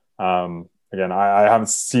into. Again, I haven't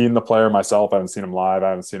seen the player myself. I haven't seen him live. I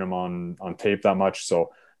haven't seen him on tape that much.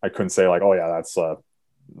 So I couldn't say like, oh yeah, that's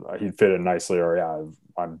he'd fit in nicely, or yeah,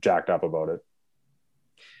 I'm jacked up about it.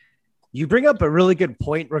 You bring up a really good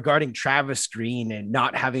point regarding Travis Green and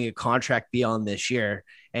not having a contract beyond this year.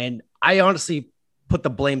 And I honestly put the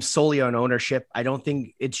blame solely on ownership. I don't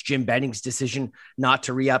think it's Jim Benning's decision not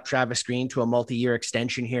to re-up Travis Green to a multi-year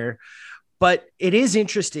extension here. But it is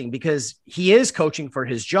interesting because he is coaching for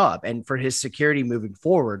his job and for his security moving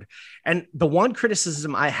forward. And the one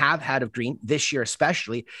criticism I have had of Green this year,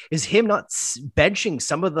 especially, is him not benching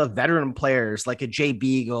some of the veteran players like a Jay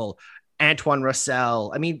Beagle, Antoine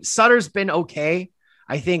Russell. I mean, Sutter's been okay,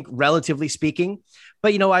 I think, relatively speaking.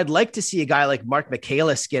 But, you know, I'd like to see a guy like Mark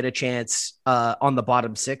Michaelis get a chance on the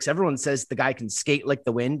bottom six. Everyone says the guy can skate like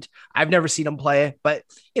the wind. I've never seen him play, but,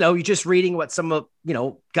 you know, you're just reading what some of, you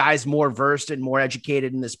know, guys more versed and more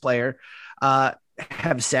educated in this player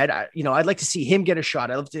have said. You know, I'd like to see him get a shot.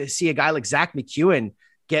 I'd love to see a guy like Zach McEwen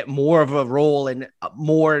get more of a role and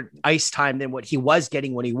more ice time than what he was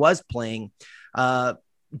getting when he was playing.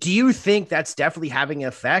 Do you think that's definitely having an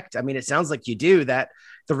effect? I mean, it sounds like you do, that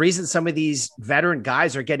the reason some of these veteran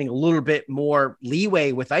guys are getting a little bit more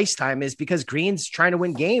leeway with ice time is because Green's trying to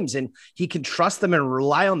win games and he can trust them and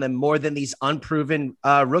rely on them more than these unproven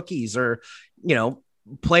rookies or, you know,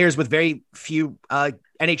 players with very few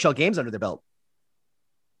NHL games under their belt.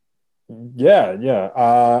 Yeah.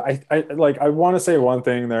 I want to say one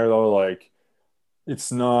thing there though, like it's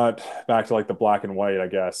not back to like the black and white, I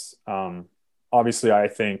guess. Obviously I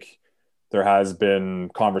think there has been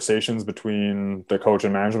conversations between the coach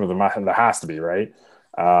and management. There has to be, right?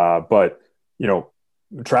 But, you know,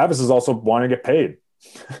 Travis is also wanting to get paid.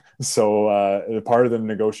 So part of the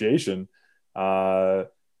negotiation,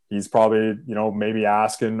 he's probably, you know, maybe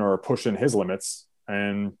asking or pushing his limits.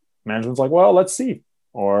 And management's like, well, let's see.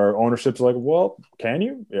 Or ownership's like, well, can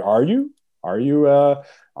you? Are you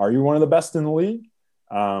one of the best in the league?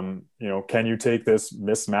 You know, can you take this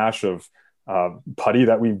mismatch of putty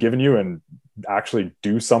that we've given you and actually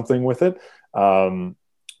do something with it,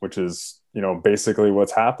 which is, you know, basically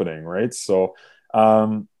what's happening, right? So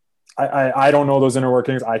I don't know those inner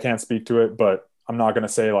workings. I can't speak to it, but I'm not going to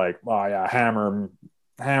say like, oh yeah,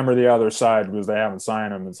 hammer the other side because they haven't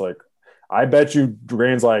signed him. It's like, I bet you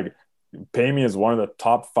Grain's like, pay me as one of the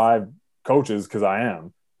top 5 coaches because I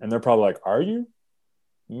am, and they're probably like, are you?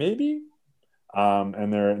 Maybe.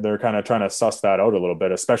 And they're kind of trying to suss that out a little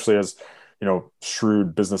bit, especially as, you know,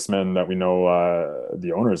 shrewd businessmen that we know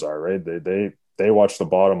the owners are, right? They watch the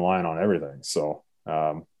bottom line on everything. So,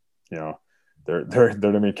 you know, they're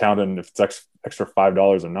going to be counting if it's extra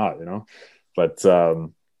 $5 or not, you know? But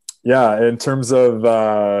yeah, in terms of,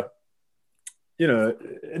 you know,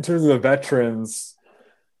 in terms of the veterans,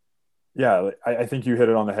 yeah, I think you hit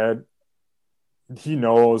it on the head. He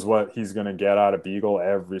knows what he's going to get out of Beagle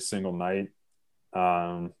every single night.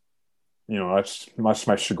 You know, much to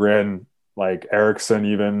my chagrin, like Eriksson,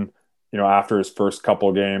 even, you know, after his first couple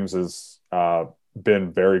of games has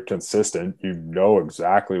been very consistent. You know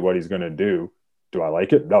exactly what he's going to do. Do I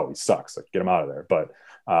like it? No, he sucks. Like, get him out of there. But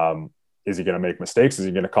is he going to make mistakes? Is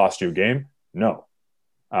he going to cost you a game? No.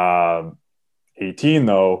 18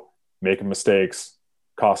 though, making mistakes,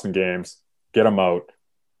 costing games, get him out,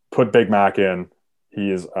 put Big Mac in. He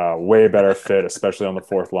is a way better fit, especially on the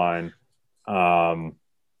fourth line.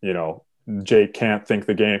 You know, Jake can't think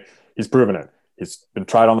the game. He's proven it. He's been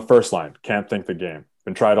tried on the first line, can't think the game.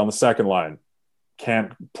 Been tried on the second line,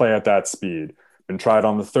 can't play at that speed. Been tried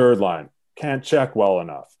on the third line, can't check well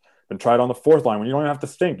enough. Been tried on the fourth line when you don't have to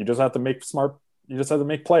think. You just have to make you just have to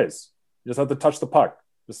make plays. You just have to touch the puck.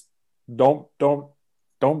 Just don't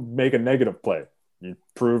make a negative play. You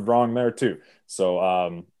proved wrong there too.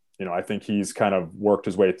 So, you know, I think he's kind of worked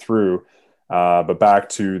his way through. But back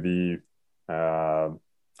to the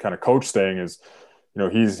kind of coach thing is, you know,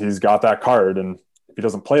 he's got that card, and if he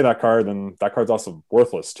doesn't play that card, then that card's also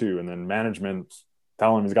worthless too. And then management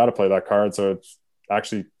telling him he's got to play that card, so it's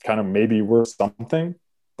actually kind of maybe worth something.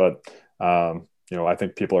 But you know, I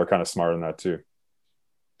think people are kind of smart in that too.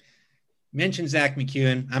 Mentioned Zach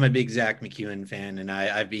McEwen. I'm a big Zach McEwen fan, and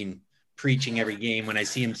I've been preaching every game when I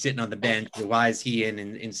see him sitting on the bench. Why is he in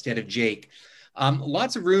instead of Jake?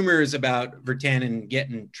 Lots of rumors about Virtanen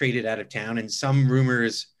getting traded out of town, and some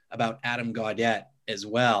rumors about Adam Gaudette as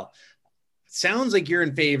well. Sounds like you're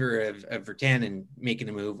in favor of Virtanen making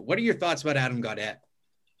a move. What are your thoughts about Adam Gaudette?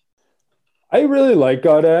 I really like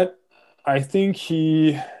Gaudette. I think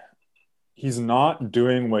he he's not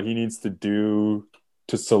doing what he needs to do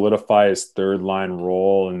to solidify his third line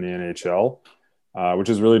role in the NHL, which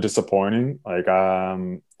is really disappointing. Like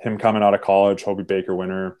him coming out of college, Hobey Baker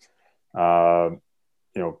winner,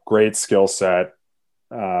 great skill set,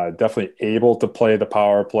 definitely able to play the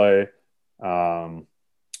power play.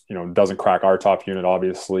 Doesn't crack our top unit,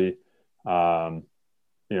 obviously. Good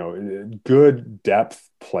depth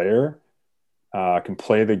player, can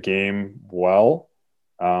play the game well,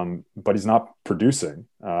 but he's not producing.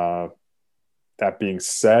 That being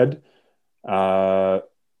said, you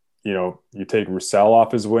take Roussel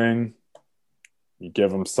off his wing, you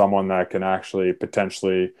give him someone that can actually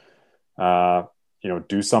potentially,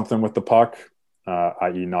 do something with the puck,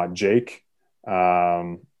 i.e. not Jake,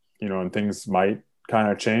 and things might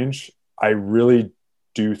kind of change. I really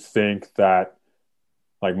do think that,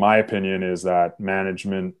 like, my opinion is that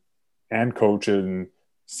management and coaching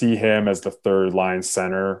see him as the third line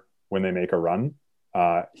center when they make a run.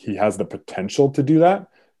 He has the potential to do that.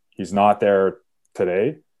 He's not there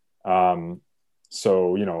today. He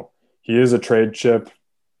is a trade chip,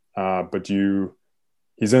 but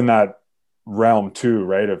he's in that realm too,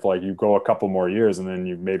 right? If like you go a couple more years and then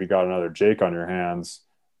you maybe got another Jake on your hands,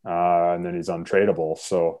 and then he's untradeable.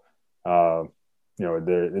 So,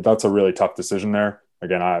 that's a really tough decision there.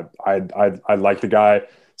 Again, I like the guy.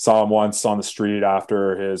 Saw him once on the street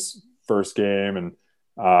after his first game, and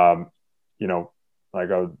I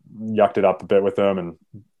yucked it up a bit with him, and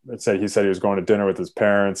he said he was going to dinner with his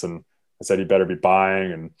parents, and I said he better be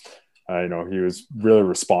buying, and he was really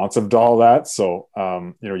responsive to all that. So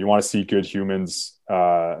you want to see good humans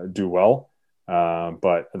do well,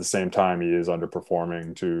 but at the same time, he is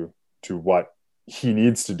underperforming to what he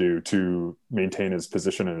needs to do to maintain his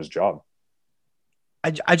position in his job.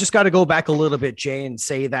 I just got to go back a little bit, Jay, and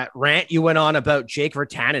say that rant you went on about Jake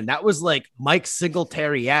Virtanen, that was like Mike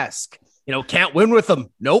Singletary-esque. Can't win with him.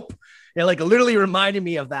 Nope. Like literally reminded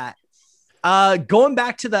me of that. Going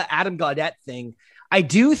back to the Adam Gaudette thing, I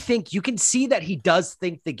do think you can see that he does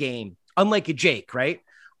think the game, unlike a Jake, right?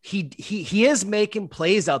 He is making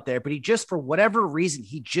plays out there, but he just, for whatever reason,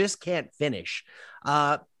 he just can't finish.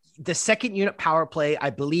 The second unit power play,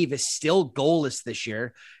 I believe, is still goalless this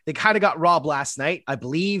year. They kind of got robbed last night. I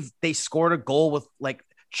believe they scored a goal with like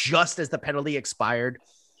just as the penalty expired.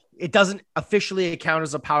 It doesn't officially count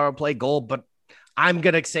as a power play goal, but I'm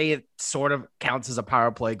going to say it sort of counts as a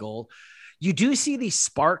power play goal. You do see these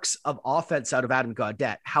sparks of offense out of Adam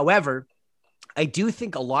Gaudette. However, I do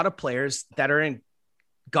think a lot of players that are in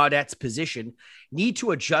Gaudette's position need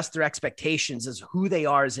to adjust their expectations as who they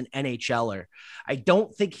are as an NHLer. I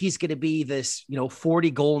don't think he's going to be this,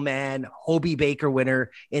 40 goal man, Hobey Baker winner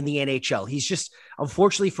in the NHL. He's just,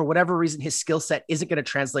 unfortunately, for whatever reason, his skill set isn't going to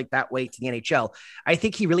translate that way to the NHL. I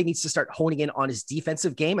think he really needs to start honing in on his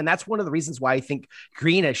defensive game. And that's one of the reasons why I think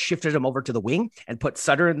Green has shifted him over to the wing and put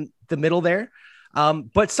Sutter in the middle there.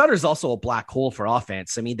 But Sutter's also a black hole for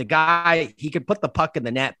offense. I mean, the guy, he could put the puck in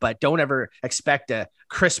the net, but don't ever expect a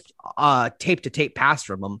crisp tape-to-tape pass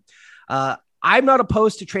from him. I'm not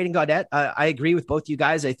opposed to trading Gaudette. I agree with both you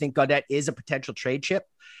guys. I think Gaudette is a potential trade chip.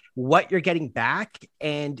 What you're getting back,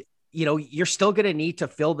 and, you're still going to need to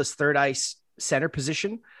fill this third ice center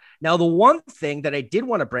position. Now, the one thing that I did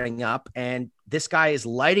want to bring up, and this guy is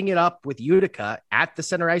lighting it up with Utica at the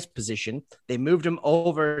center ice position. They moved him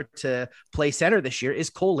over to play center this year,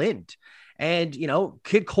 is Cole Lind. And,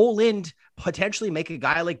 could Cole Lind potentially make a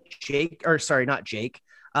guy like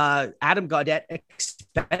Adam Gaudette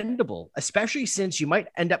expendable, especially since you might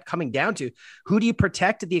end up coming down to who do you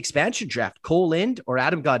protect at the expansion draft, Cole Lind or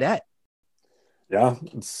Adam Gaudette? Yeah,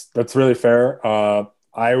 that's really fair.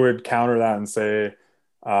 I would counter that and say,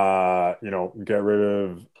 get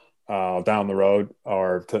rid of down the road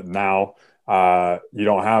or to now. You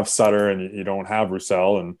don't have Sutter and you don't have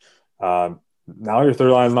Roussel, and now your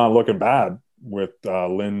third line is not looking bad with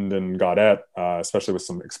Lind and Gaudette, especially with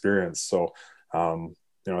some experience. So,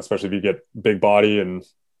 especially if you get big body and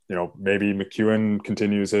maybe McEwen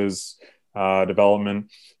continues his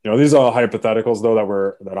development. These are all hypotheticals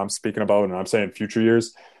though that I'm speaking about, and I'm saying future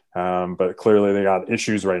years. But clearly they got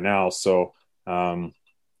issues right now. So, I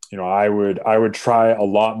would try a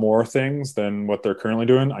lot more things than what they're currently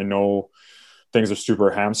doing. I know things are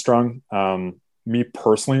super hamstrung. Me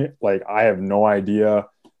personally, like, I have no idea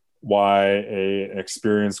why an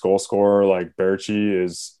experienced goal scorer like Berchi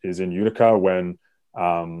is in Utica when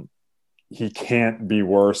he can't be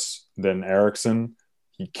worse than Eriksson.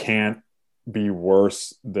 He can't be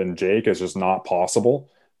worse than Jake. It's just not possible.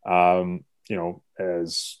 Why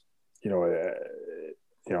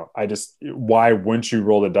wouldn't you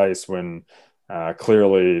roll the dice when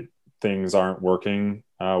clearly things aren't working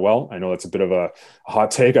well. I know that's a bit of a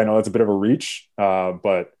hot take. I know that's a bit of a reach,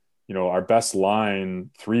 but our best line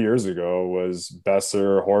 3 years ago was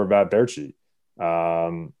Besser, Horvat, Berchi.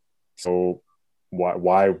 So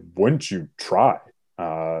why wouldn't you try?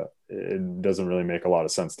 It doesn't really make a lot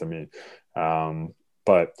of sense to me.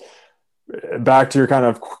 But back to your kind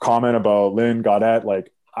of comment about Lynn Gaudette,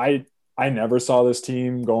 like I never saw this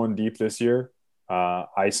team going deep this year.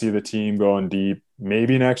 I see the team going deep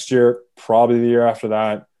maybe next year, probably the year after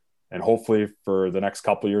that, and hopefully for the next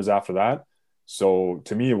couple of years after that. So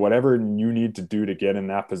to me, whatever you need to do to get in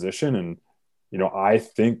that position, and I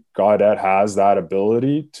think Gaudette has that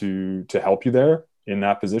ability to help you there in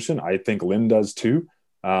that position. I think Lynn does too,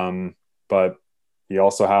 but you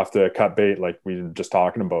also have to cut bait, like we were just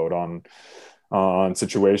talking about, on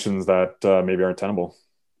situations that maybe aren't tenable.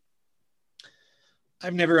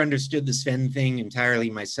 I've never understood the Sven thing entirely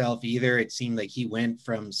myself either. It seemed like he went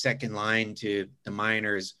from second line to the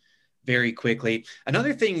minors very quickly.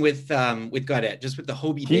 Another thing with Gaudette, just with the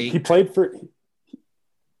Hobey Baker.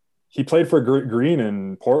 He played for Green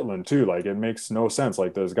in Portland too. Like, it makes no sense.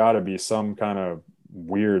 Like, there's got to be some kind of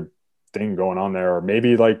weird thing going on there, or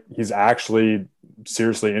maybe like he's actually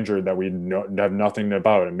seriously injured that we have nothing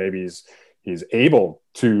about, and maybe he's able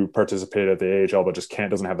to participate at the AHL but just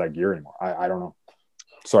doesn't have that gear anymore. I don't know.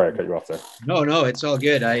 Sorry, I cut you off there. No, it's all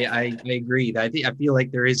good. I agree. I feel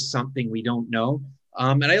like there is something we don't know.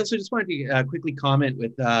 And I also just wanted to quickly comment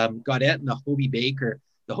with Gaudette and the Hobey Baker.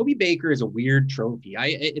 The Hobey Baker is a weird trophy.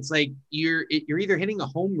 It's like you're either hitting a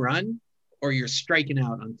home run or you're striking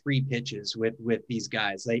out on 3 pitches with these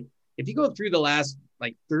guys. Like, if you go through the last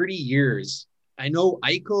like 30 years, I know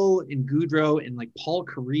Eichel and Goudreau and like Paul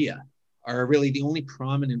Correa are really the only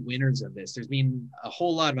prominent winners of this. There's been a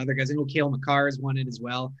whole lot of other guys. I know Cale Makar has won it as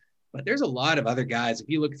well, but there's a lot of other guys, if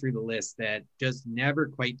you look through the list, that just never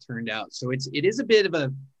quite turned out. So it is a bit of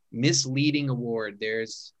a misleading award.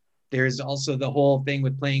 There's also the whole thing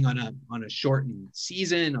with playing on a shortened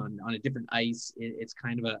season on a different ice. It's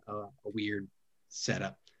kind of a weird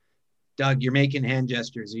setup. Doug, you're making hand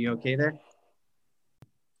gestures. Are you okay there?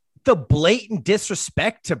 The blatant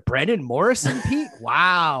disrespect to Brendan Morrison, Pete.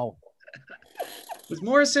 Wow. Was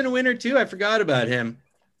Morrison a winner too? I forgot about him.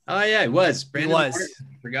 Oh yeah, he was. Brandon was. Morrison.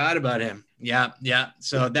 Forgot about him. Yeah.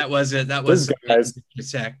 So that was it. That was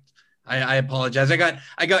intersect. I apologize. I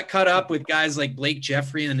got caught up with guys like Blake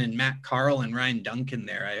Jeffrey and Matt Carl and Ryan Duncan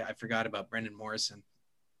there. I forgot about Brendan Morrison.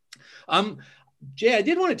 Jay, I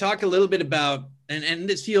did want to talk a little bit about, and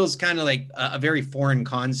this feels kind of like a very foreign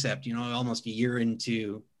concept, almost a year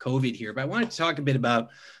into COVID here, but I wanted to talk a bit about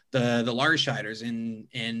the Larscheiders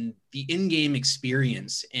and the in-game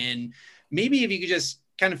experience. And maybe if you could just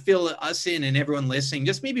kind of fill us in and everyone listening,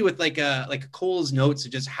 just maybe with like a Cole's notes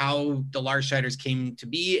of just how the Larscheiders came to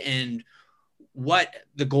be and what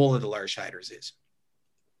the goal of the Larscheiders is.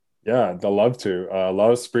 Yeah, they'll love to.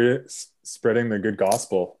 Love spreading the good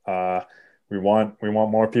gospel. We want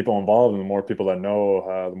more people involved, and the more people that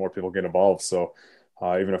know, the more people get involved. So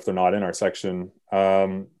even if they're not in our section.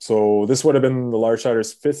 So this would have been the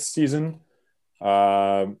Larscheiders' 5th season.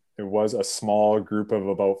 It was a small group of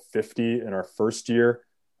about 50 in our first year.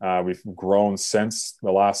 We've grown since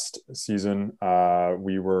the last season.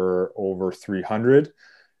 We were over 300,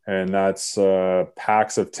 and that's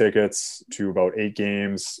packs of tickets to about 8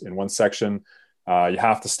 games in one section. You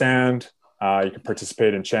have to stand. You can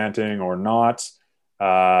participate in chanting or not.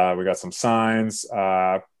 We got some signs,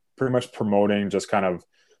 pretty much promoting just kind of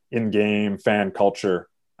in-game fan culture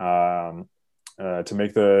to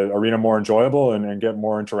make the arena more enjoyable and get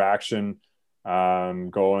more interaction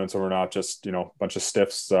going, so we're not just a bunch of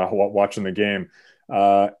stiffs watching the game.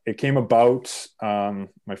 It came about,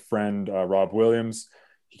 my friend Rob Williams,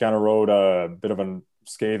 he kind of wrote a bit of a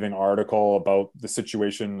scathing article about the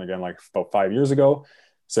situation again, like about 5 years ago,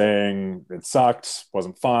 saying it sucked,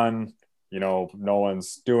 wasn't fun, no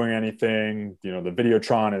one's doing anything, the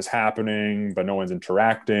Videotron is happening but no one's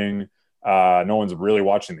interacting, no one's really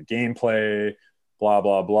watching the gameplay, blah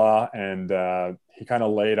blah blah. And he kind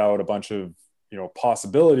of laid out a bunch of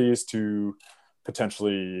possibilities to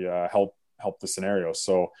potentially help the scenario.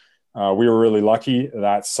 So we were really lucky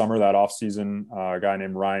that summer, that off season, a guy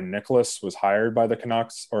named Ryan Nicholas was hired by the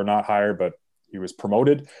Canucks, or not hired, but he was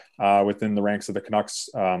promoted within the ranks of the Canucks.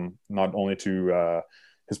 Not only to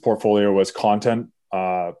his portfolio was content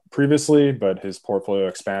previously, but his portfolio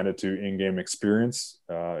expanded to in-game experience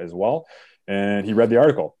as well. And he read the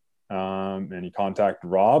article and he contacted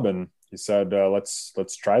Rob and he said, let's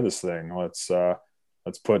try this thing. Let's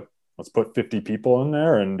put 50 people in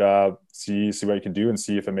there and see what you can do and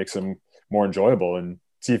see if it makes them more enjoyable and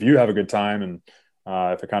see if you have a good time and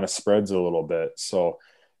if it kind of spreads a little bit. So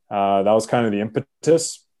that was kind of the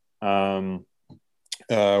impetus. We're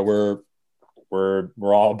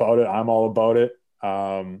all about it. I'm all about it.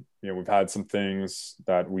 We've had some things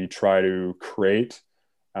that we try to create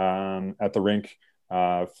at the rink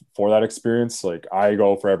for that experience. Like I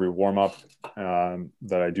go for every warm up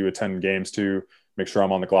that I do attend games to, make sure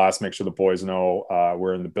I'm on the glass, make sure the boys know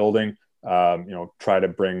we're in the building. Try to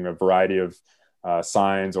bring a variety of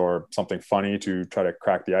signs or something funny to try to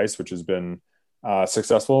crack the ice, which has been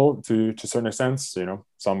successful to certain extents.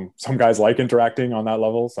 Some guys like interacting on that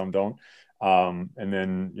level, some don't. And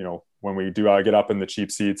then, when we do get up in the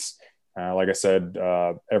cheap seats, like I said,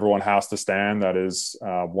 everyone has to stand. That is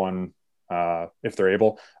one, if they're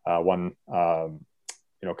able, one,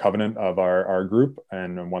 covenant of our group,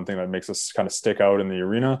 and one thing that makes us kind of stick out in the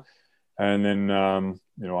arena. And then,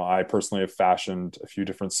 I personally have fashioned a few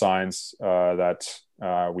different signs that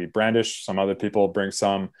we brandish. Some other people bring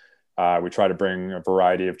some. We try to bring a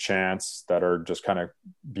variety of chants that are just kind of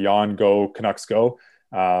beyond go Canucks go.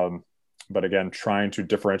 But again, trying to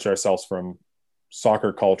differentiate ourselves from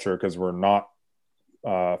soccer culture, because we're not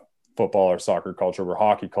football or soccer culture, we're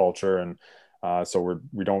hockey culture. And so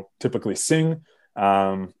we don't typically sing,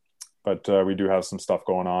 but we do have some stuff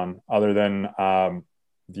going on. Other than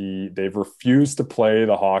they've refused to play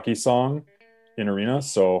the hockey song in arena.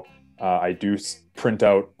 So I do print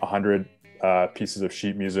out 100 pieces of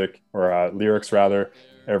sheet music, or lyrics rather,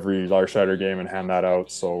 every Larsheider game and hand that out.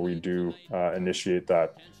 So we do initiate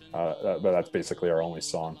that. But that's basically our only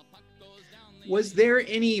song. Was there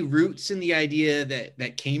any roots in the idea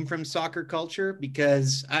that came from soccer culture?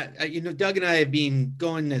 Because Doug and I have been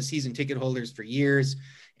going as season ticket holders for years,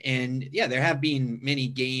 and yeah, there have been many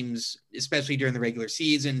games, especially during the regular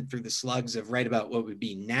season, through the slugs of right about what would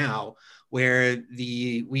be now, where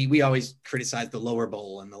we always criticize the lower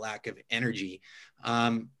bowl and the lack of energy.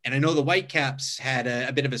 And I know the Whitecaps had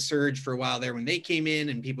a bit of a surge for a while there when they came in,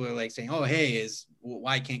 and people are like saying, "Oh, hey,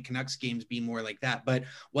 why can't Canucks games be more like that?" But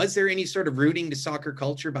was there any sort of rooting to soccer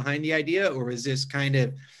culture behind the idea, or was this kind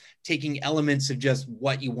of taking elements of just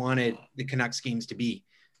what you wanted the Canucks games to be?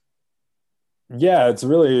 Yeah, it's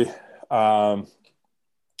really, I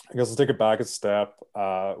guess I'll take it back a step.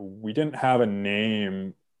 We didn't have a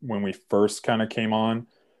name when we first kind of came on.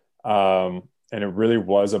 And it really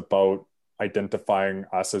was about identifying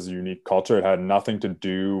us as a unique culture. It had nothing to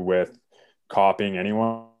do with copying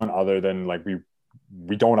anyone other than like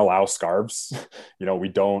we don't allow scarves. We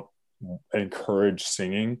don't encourage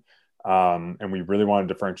singing. And we really want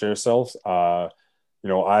to differentiate ourselves. I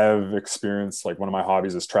have experienced, like, one of my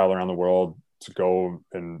hobbies is travel around the world to go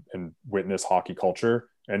and witness hockey culture.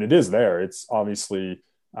 And it is there. It's obviously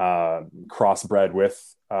crossbred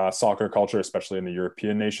with soccer culture, especially in the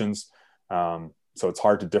European nations. So it's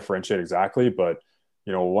hard to differentiate exactly, but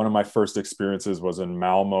one of my first experiences was in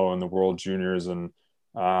Malmo in the World Juniors, and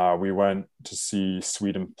we went to see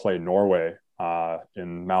Sweden play Norway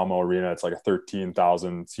in Malmo Arena. It's like a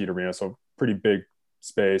 13,000 seat arena, so pretty big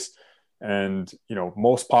space. And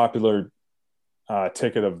most popular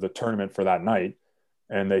ticket of the tournament for that night,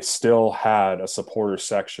 and they still had a supporter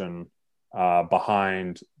section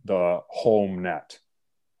behind the home net.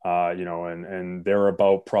 And they're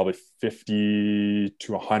about probably 50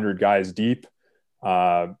 to 100 guys deep,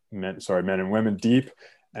 men and women deep.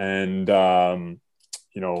 And,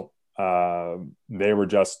 they were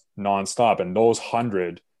just nonstop. And those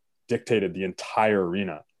 100 dictated the entire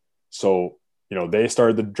arena. So, they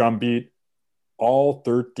started the drum beat. All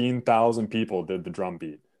 13,000 people did the drum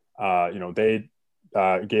beat. They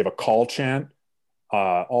gave a call chant.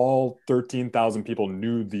 All 13,000 people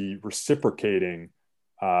knew the reciprocating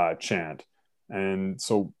chant. And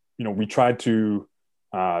so, we tried to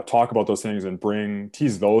talk about those things and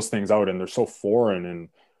tease those things out. And they're so foreign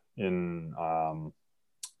in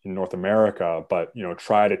North America, but,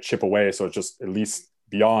 try to chip away. So it's just at least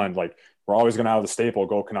beyond, like, we're always going to have the staple,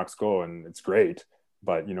 go Canucks go. And it's great,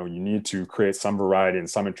 but, you need to create some variety and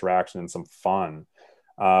some interaction and some fun.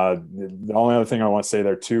 The only other thing I want to say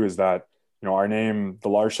there too is that, our name, the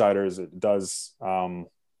Larscheiders, it does,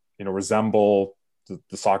 resemble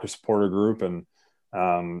the soccer supporter group. And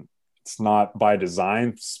it's not by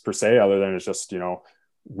design per se, other than it's just,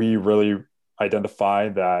 we really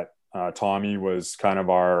identified that Tommy was kind of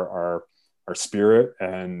our spirit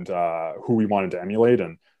and who we wanted to emulate.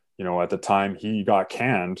 And, at the time he got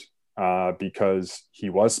canned because he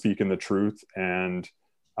was speaking the truth and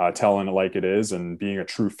telling it like it is and being a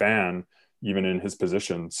true fan, even in his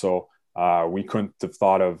position. So we couldn't have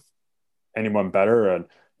thought of anyone better. And,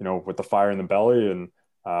 with the fire in the belly and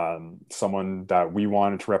someone that we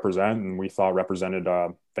wanted to represent and we thought represented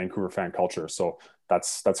Vancouver fan culture. So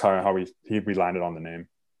that's how we landed on the name.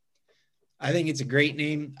 I think it's a great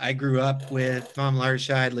name. I grew up with Tom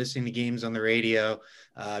Larscheid, listening to games on the radio.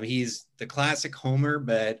 He's the classic homer,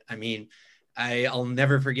 but I mean, I'll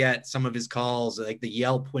never forget some of his calls, like the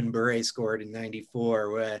yelp when Bure scored in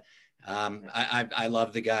 '94. Where, I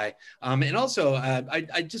love the guy. And also,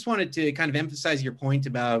 I just wanted to kind of emphasize your point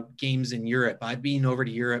about games in Europe. I've been over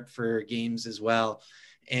to Europe for games as well.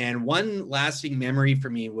 And one lasting memory for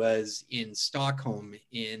me was in Stockholm,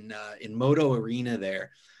 in Modo Arena there.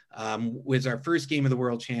 Was our first game of the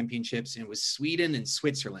World Championships, and it was Sweden and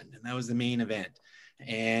Switzerland, and that was the main event.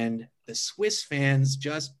 And the Swiss fans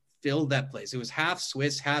just filled that place. It was half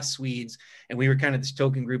Swiss, half Swedes, and we were kind of this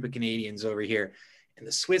token group of Canadians over here. And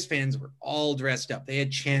the Swiss fans were all dressed up. They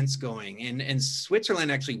had chants going, and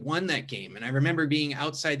Switzerland actually won that game. And I remember being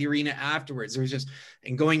outside the arena afterwards. There was just,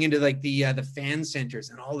 and going into like the fan centers,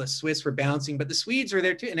 and all the Swiss were bouncing, but the Swedes were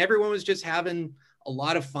there too, and everyone was just having a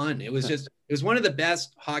lot of fun. It was one of the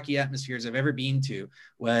best hockey atmospheres I've ever been to.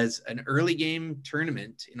 Was an early game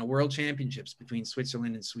tournament in a World Championships between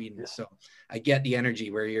Switzerland and Sweden. Yeah. So I get the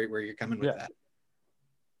energy where you're coming with that.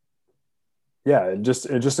 Yeah,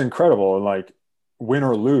 just incredible. And like, win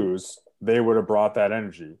or lose, they would have brought that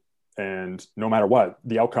energy, and no matter what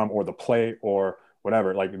the outcome or the play or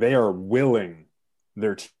whatever, like, they are willing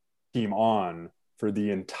their team on for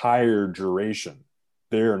the entire duration.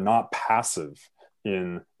 They are not passive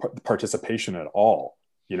in participation at all,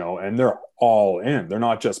 and they're all in. They're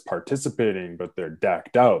not just participating, but they're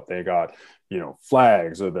decked out. They got,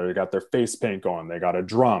 flags, or they got their face paint going. They got a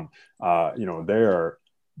drum.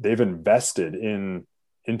 They've invested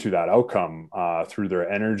into that outcome through their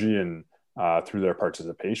energy and through their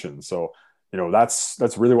participation. So,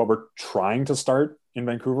 that's really what we're trying to start in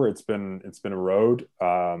Vancouver. It's been a road.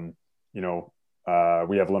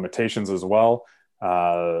 We have limitations as well.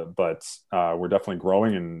 But we're definitely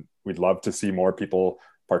growing, and we'd love to see more people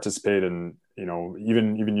participate. And,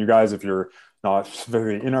 even you guys, if you're not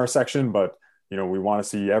very in our section, but, we want to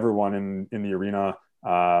see everyone in the arena,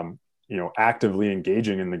 actively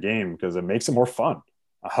engaging in the game, because it makes it more fun.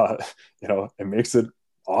 It makes it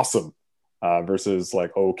awesome versus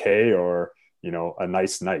like, okay, or, a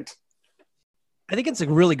nice night. I think it's a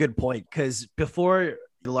really good point, because before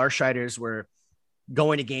the Larscheiders were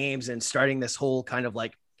going to games and starting this whole kind of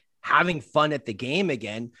like having fun at the game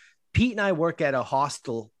again, Pete and I work at a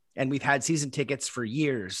hostel, and we've had season tickets for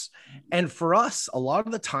years. And for us, a lot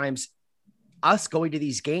of the times, us going to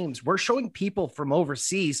these games, we're showing people from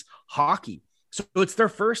overseas hockey. So it's their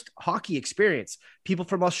first hockey experience. People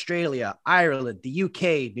from Australia, Ireland, the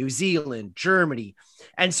UK, New Zealand, Germany.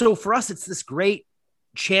 And so for us, it's this great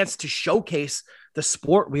chance to showcase the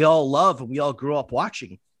sport we all love and we all grew up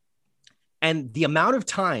watching. And the amount of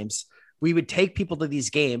times we would take people to these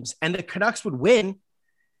games and the Canucks would win,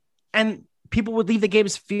 and people would leave the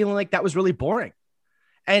games feeling like that was really boring.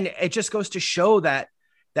 And it just goes to show that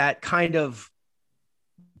that kind of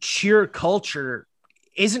cheer culture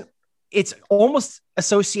it's almost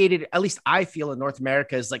associated, at least I feel in North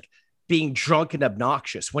America, as like being drunk and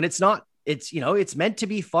obnoxious, when it's not. It's, it's meant to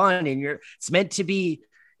be fun, and it's meant to be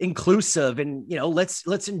inclusive, and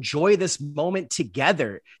let's enjoy this moment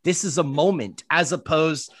together. This is a moment, as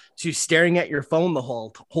opposed to staring at your phone the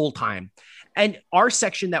whole time. And our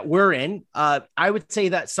section that we're in, I would say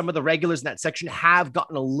that some of the regulars in that section have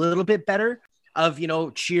gotten a little bit better of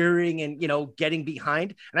cheering and getting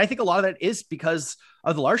behind. And I think a lot of that is because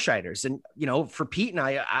of the Larscheiders. And for Pete and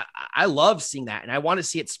I love seeing that, and I want to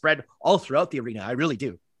see it spread all throughout the arena. I really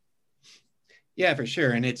do. Yeah, for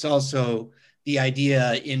sure. And it's also the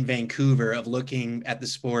idea in Vancouver of looking at the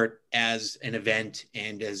sport as an event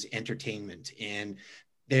and as entertainment. And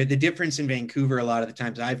the difference in Vancouver, a lot of the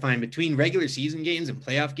times I find, between regular season games and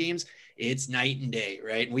playoff games, it's night and day,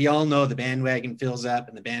 right? We all know the bandwagon fills up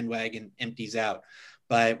and the bandwagon empties out.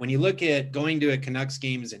 But when you look at going to a Canucks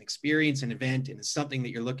game as an experience, an event, and it's something that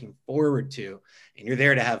you're looking forward to, and you're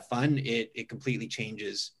there to have fun, it completely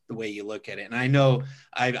changes the way you look at it. And I know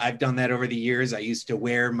I've done that over the years. I used to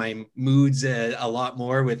wear my moods a lot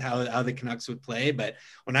more with how the Canucks would play. But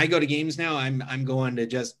when I go to games now, I'm going to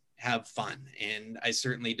just have fun. And I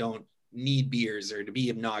certainly don't need beers or to be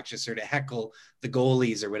obnoxious or to heckle the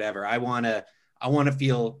goalies or whatever. I want to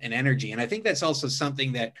feel an energy. And I think that's also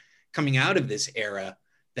something that, coming out of this era,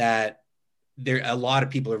 that a lot of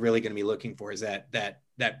people are really going to be looking for, is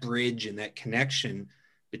that bridge and that connection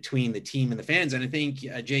between the team and the fans. And I think,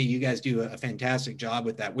 Jay, you guys do a fantastic job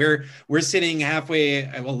with that. We're sitting halfway,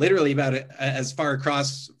 well, literally about as far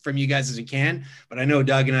across from you guys as we can. But I know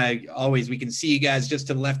Doug and I we can see you guys just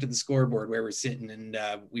to the left of the scoreboard where we're sitting. And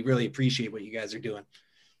we really appreciate what you guys are doing.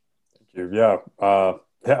 Thank you. Yeah.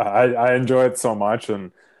 I enjoy it so much.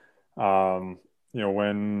 And,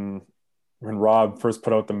 when Rob first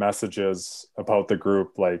put out the messages about the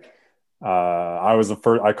group, like, I was the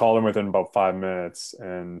first, I called him within about 5 minutes,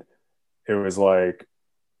 and it was like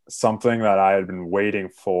something that I had been waiting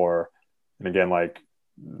for. And again, like,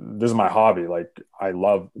 this is my hobby. Like, I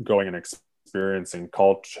love going and experiencing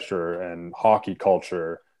culture and hockey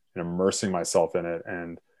culture and immersing myself in it,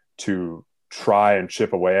 and to try and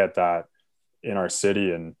chip away at that in our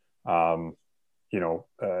city, and,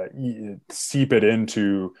 seep it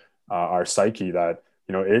into our psyche that,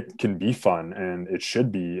 it can be fun and it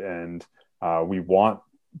should be. And we want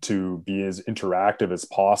to be as interactive as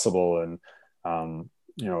possible. And,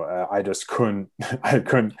 I just couldn't, I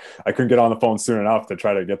couldn't get on the phone soon enough to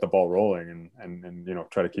try to get the ball rolling and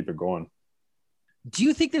try to keep it going. Do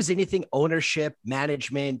you think there's anything ownership,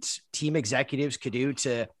 management, team executives could do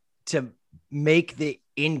to make the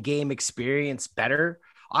in-game experience better?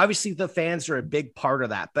 Obviously the fans are a big part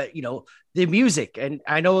of that, but the music, and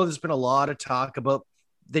I know there's been a lot of talk about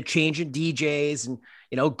the change in DJs and,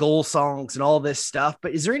 goal songs and all this stuff,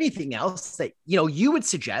 but is there anything else that, you would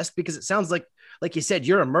suggest? Because it sounds like you said,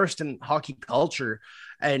 you're immersed in hockey culture,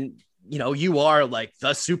 and, you are like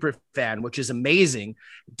the super fan, which is amazing.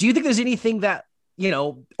 Do you think there's anything that,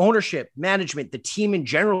 ownership, management, the team in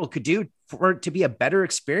general could do for it to be a better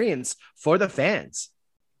experience for the fans?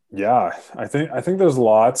 Yeah, I think there's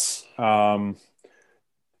lots. One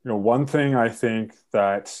thing I think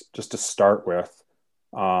that, just to start with,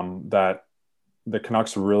 that the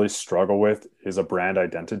Canucks really struggle with is a brand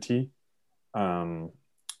identity. And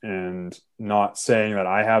not saying that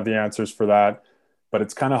I have the answers for that, but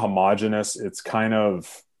it's kind of homogenous. It's kind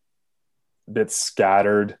of a bit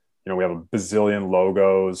scattered. We have a bazillion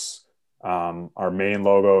logos. Our main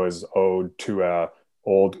logo is owed to a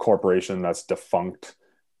old corporation that's defunct.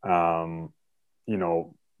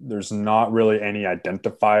 There's not really any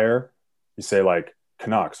identifier. You say like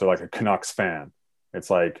Canucks, or like a Canucks fan. It's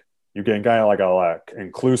like, you get kind of like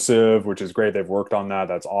inclusive, which is great. They've worked on that.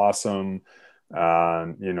 That's awesome.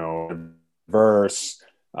 Diverse,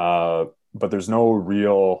 but there's no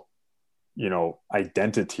real,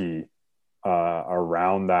 identity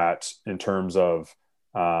around that, in terms of,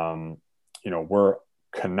 we're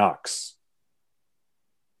Canucks.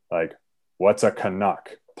 Like, what's a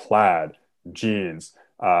Canuck? Plaid, jeans,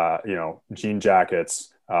 jean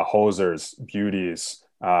jackets, hosers, beauties,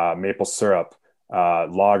 maple syrup,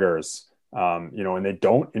 lagers, and they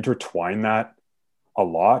don't intertwine that a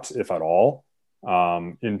lot, if at all,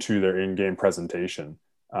 into their in-game presentation.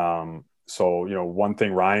 So, one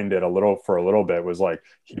thing Ryan did for a little bit was, like,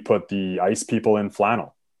 he put the ice people in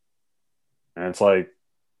flannel, and it's like,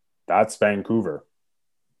 that's Vancouver.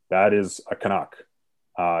 That is a Canuck.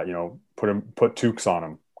 Put toques on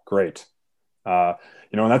them. Great. And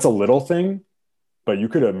that's a little thing, but you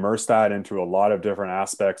could immerse that into a lot of different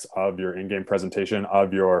aspects of your in-game presentation,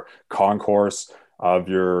 of your concourse, of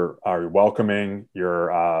your welcoming,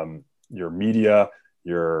 your media,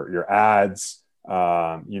 your ads.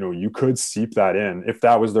 You could seep that in if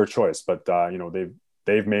that was their choice, but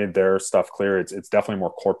they've made their stuff clear. It's definitely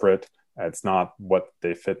more corporate. It's not what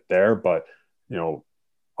they fit there, but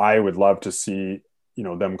I would love to see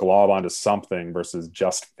them glob onto something versus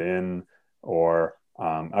just Finn. Or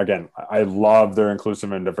again, I love their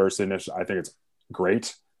inclusive and diversity initiative. I think it's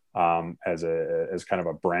great as kind of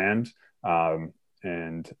a brand,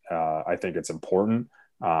 and I think it's important.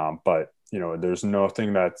 But there's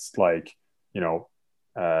nothing that's like, you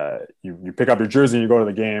pick up your jersey and you go to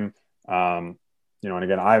the game. And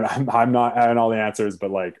again, I'm not having all the answers,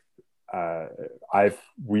 but like,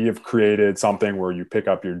 we have created something where you pick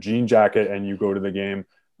up your jean jacket and you go to the game,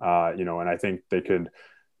 and I think they could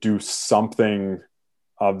do something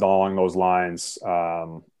along those lines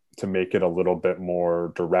to make it a little bit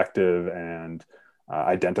more directive and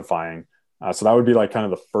identifying. So that would be like kind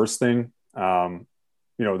of the first thing.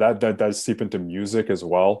 That does seep into music as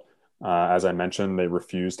well. As I mentioned, they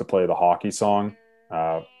refuse to play the hockey song.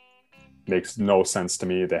 Makes no sense to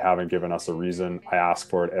me. They haven't given us a reason. I ask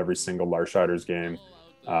for it every single Larshiders game.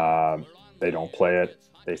 They don't play it.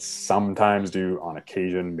 They sometimes do on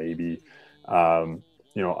occasion, maybe. And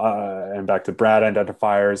back to Brad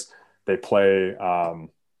identifiers, they play,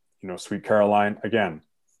 Sweet Caroline. Again,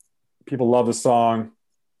 people love the song,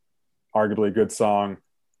 arguably a good song.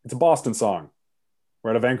 It's a Boston song.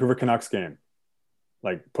 We're at a Vancouver Canucks game.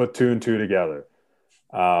 Like put two and two together.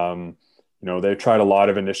 They've tried a lot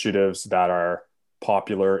of initiatives that are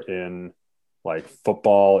popular in like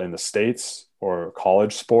football in the States or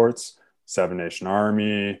college sports, Seven Nation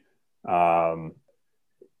Army.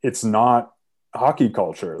 It's not hockey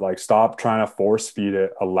culture. Like, stop trying to force feed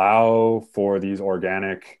it. Allow for these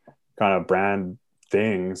organic kind of brand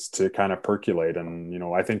things to kind of percolate. And,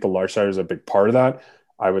 I think the Large Side is a big part of that.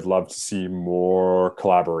 I would love to see more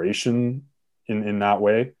collaboration in that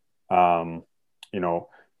way. You know,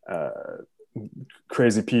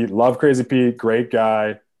 Crazy Pete, love Crazy Pete, great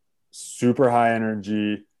guy, super high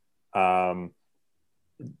energy, doesn't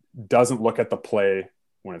look at the play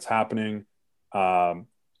when it's happening,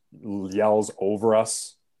 yells over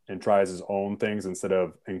us and tries his own things instead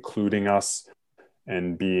of including us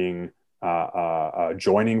and being a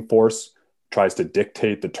joining force, tries to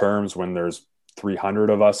dictate the terms when there's 300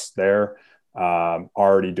 of us there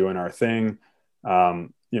already doing our thing.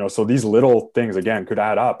 So these little things, again, could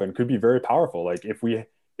add up and could be very powerful. Like if we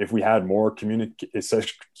had more it's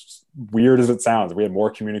as weird as it sounds, if we had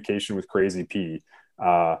more communication with Crazy P,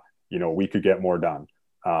 we could get more done.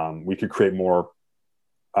 We could create more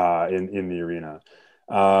in the arena.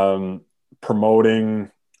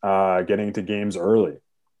 Promoting, getting to games early.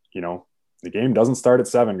 The game doesn't start at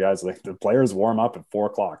 7, guys. Like, the players warm up at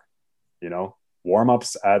 4:00.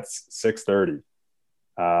 Warm-ups at 6:30.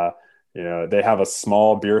 They have a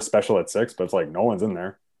small beer special at 6, but it's like no one's in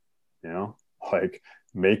there. Like,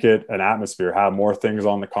 make it an atmosphere, have more things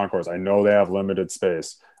on the concourse. I know they have limited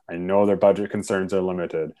space. I know their budget concerns are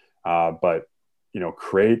limited, but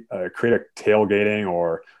create a tailgating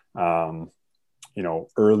or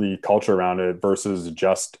early culture around it versus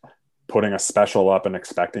just putting a special up and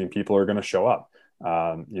expecting people are going to show up.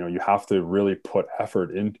 You have to really put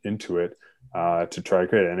effort into it to try to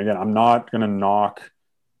create it. And again, I'm not going to knock.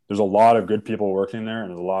 There's a lot of good people working there, and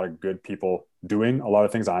there's a lot of good people doing a lot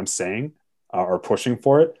of things I'm saying or pushing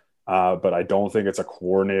for it. But I don't think it's a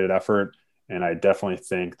coordinated effort. And I definitely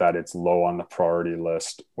think that it's low on the priority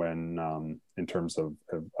list when in terms of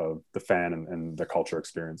the fan and the culture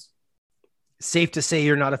experience. Safe to say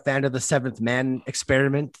you're not a fan of the Seventh Man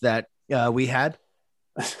experiment that we had?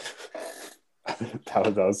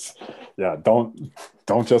 That was, yeah. Don't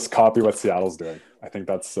just copy what Seattle's doing. I think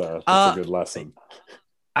that's a good lesson.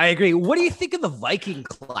 I agree. What do you think of the Viking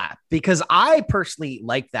clap? Because I personally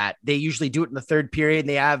like that. They usually do it in the third period,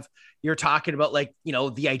 and you're talking about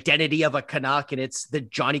the identity of a Canuck, and it's the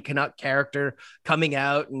Johnny Canuck character coming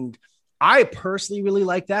out. And I personally really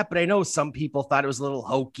like that, but I know some people thought it was a little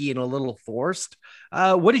hokey and a little forced.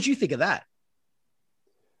 What did you think of that?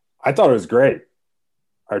 I thought it was great.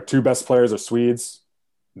 Our 2 best players are Swedes.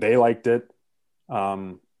 They liked it.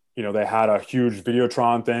 They had a huge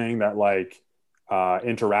Videotron thing that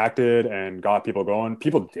interacted and got people going.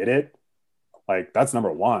 People did it. Like, that's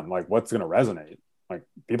number one. Like, what's going to resonate? Like,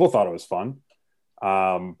 people thought it was fun.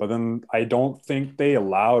 But then I don't think they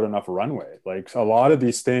allowed enough runway. Like, a lot of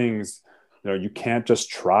these things, you can't just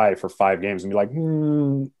try for 5 games and be like,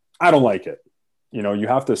 I don't like it. You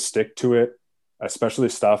have to stick to it, especially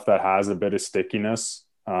stuff that has a bit of stickiness.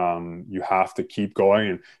 You have to keep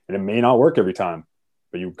going, and it may not work every time,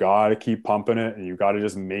 but you got to keep pumping it, and you got to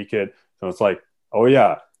just make it. So it's like, oh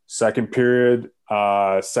yeah, second period,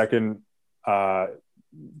 second TV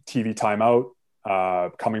timeout,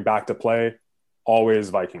 coming back to play, always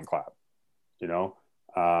Viking clap.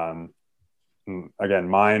 Again,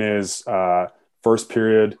 mine is first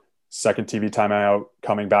period, second TV timeout,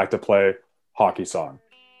 coming back to play, hockey song.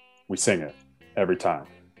 We sing it every time.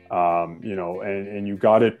 And you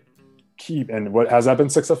got to keep. And what has that been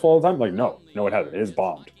successful all the time? Like, no, it hasn't. It is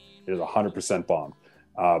bombed. It is 100% bombed.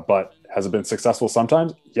 But has it been successful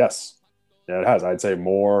sometimes? Yes, yeah, it has. I'd say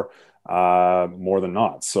more than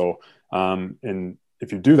not. So, and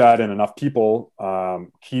if you do that and enough people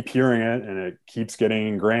keep hearing it and it keeps getting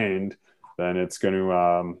ingrained, then it's going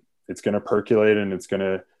to percolate, and it's going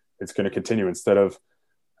to continue, instead of,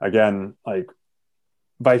 again, like,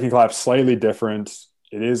 Viking clap slightly different.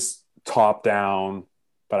 It is top down,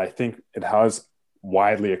 but I think it has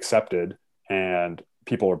widely accepted and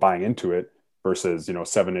people are buying into it versus,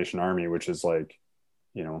 Seven Nation Army, which is like,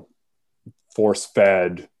 force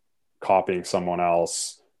fed, copying someone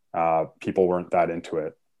else. People weren't that into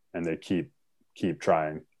it, and they keep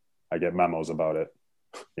trying. I get memos about it.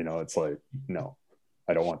 It's like, no,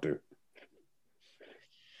 I don't want to.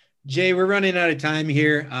 Jay, we're running out of time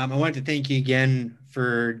here. I want to thank you again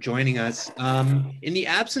for joining us. In the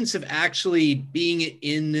absence of actually being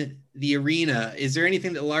in the arena, is there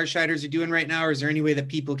anything that the Larshiders are doing right now, or is there any way that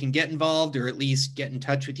people can get involved or at least get in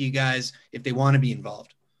touch with you guys if they want to be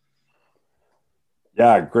involved?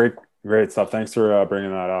 Yeah, great stuff. Thanks for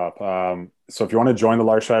bringing that up. So if you want to join the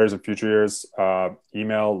Larshiders in future years,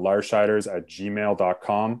 email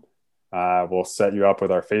larshiders@gmail.com. We'll set you up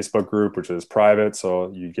with our Facebook group, which is private.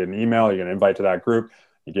 So you get an email, you get an invite to that group,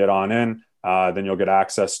 you get on in, then you'll get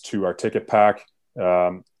access to our ticket pack.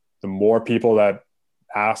 The more people that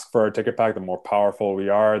ask for our ticket pack, the more powerful we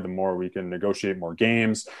are, the more we can negotiate more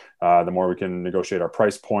games, the more we can negotiate our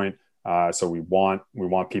price point. So we want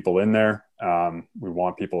people in there. We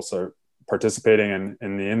want people participating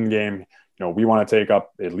in the in game. We want to take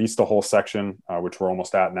up at least a whole section, which we're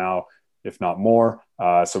almost at now, if not more,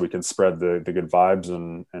 so we can spread the good vibes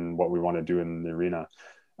and what we want to do in the arena.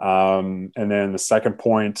 And then the second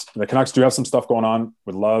point, the Canucks do have some stuff going on.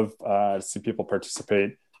 Would love to see people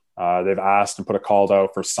participate. They've asked and put a call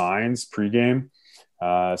out for signs pregame.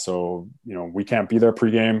 So, we can't be there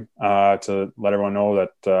pregame to let everyone know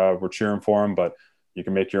that we're cheering for them, but you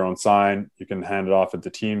can make your own sign. You can hand it off at the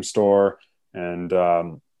team store. And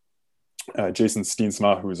Jason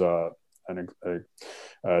Steensma, who's a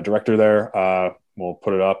director there, will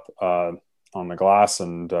put it up on the glass,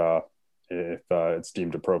 and if it's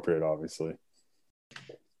deemed appropriate, obviously.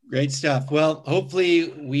 Great stuff. Well, hopefully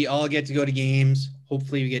we all get to go to games.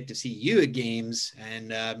 Hopefully we get to see you at games,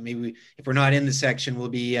 and maybe if we're not in the section, we'll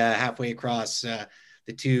be halfway across the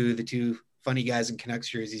two funny guys in Canucks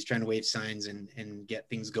jerseys trying to wave signs and get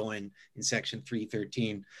things going in section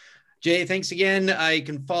 313. Jay, thanks again. I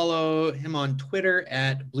can follow him on Twitter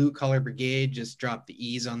at Blue Collar Brigade. Just drop the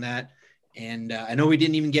E's on that. And I know we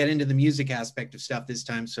didn't even get into the music aspect of stuff this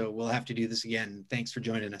time, so we'll have to do this again. Thanks for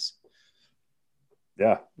joining us.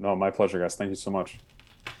 Yeah, no, my pleasure, guys. Thank you so much.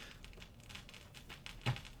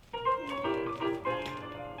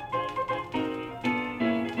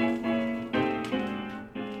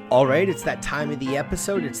 All right, it's that time of the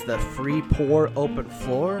episode. It's the free pour open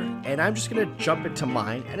floor, and I'm just going to jump into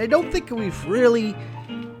mine. And I don't think we've really,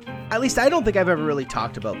 at least I don't think I've ever really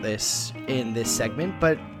talked about this in this segment,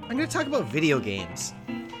 but I'm going to talk about video games.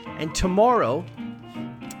 And tomorrow,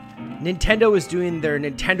 Nintendo is doing their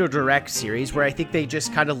Nintendo Direct series, where I think they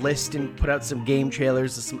just kind of list and put out some game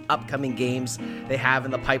trailers of some upcoming games they have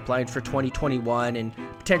in the pipeline for 2021 and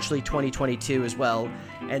potentially 2022 as well.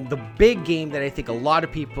 And the big game that I think a lot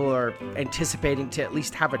of people are anticipating to at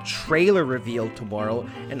least have a trailer revealed tomorrow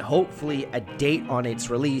and hopefully a date on its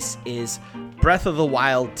release is Breath of the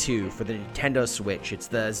Wild 2 for the Nintendo Switch. It's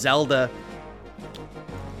the Zelda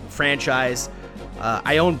franchise.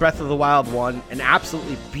 I own Breath of the Wild 1, an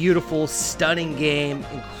absolutely beautiful, stunning game,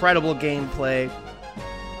 incredible gameplay.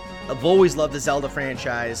 I've always loved the Zelda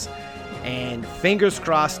franchise, and fingers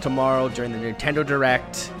crossed tomorrow during the Nintendo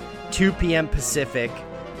Direct, 2 p.m. Pacific,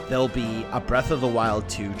 there'll be a Breath of the Wild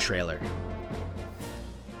 2 trailer.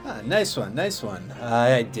 Nice one.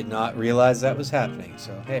 I did not realize that was happening,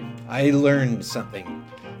 so hey, I learned something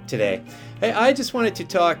today. Hey, I just wanted to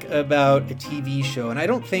talk about a TV show, and I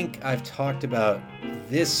don't think I've talked about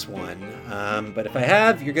this one, but if I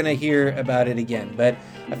have, you're going to hear about it again. But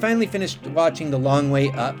I finally finished watching The Long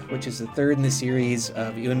Way Up, which is the third in the series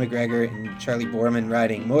of Ewan McGregor and Charlie Boorman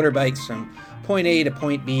riding motorbikes from point A to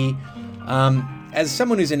point B. As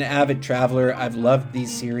someone who's an avid traveler, I've loved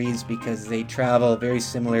these series because they travel very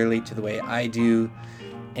similarly to the way I do.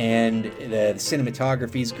 And the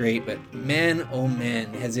cinematography is great, but man, oh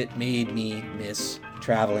man, has it made me miss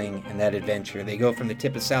traveling and that adventure. They go from the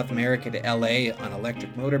tip of South America to LA on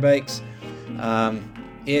electric motorbikes.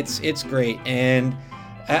 It's great. And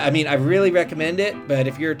I mean, I really recommend it, but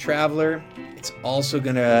if you're a traveler, it's also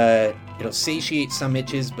it'll satiate some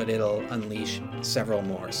itches, but it'll unleash several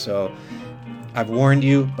more. So I've warned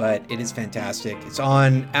you, but it is fantastic. It's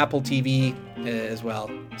on Apple TV as well,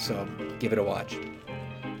 so give it a watch.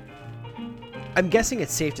 I'm guessing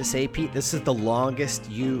it's safe to say, Pete, this is the longest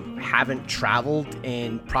you haven't traveled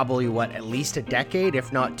in probably, at least a decade,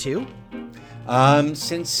 if not two?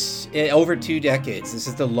 Since over 2 decades. This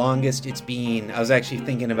is the longest it's been. I was actually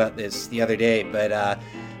thinking about this the other day, but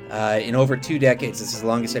in over 2 decades, this is the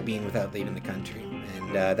longest I've been without leaving the country.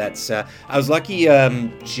 And I was lucky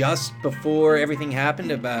just before everything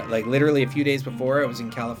happened, about literally a few days before I was in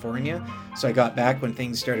California. So I got back when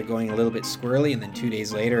things started going a little bit squirrely, and then 2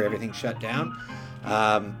 days later, everything shut down.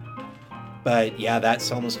 But yeah,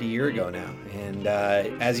 that's almost a year ago now. And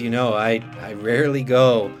as you know, I rarely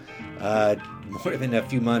go more than a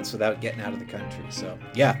few months without getting out of the country. So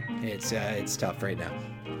yeah, it's tough right now.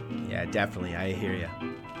 Yeah, definitely. I hear you.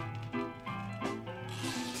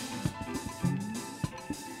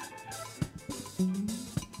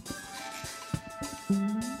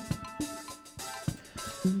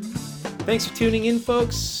 Thanks for tuning in,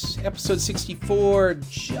 folks. episode 64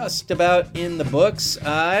 just about in the books.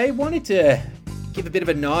 I wanted to give a bit of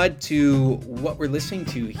a nod to what we're listening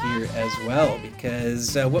to here as well,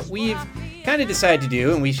 because what we've kind of decided to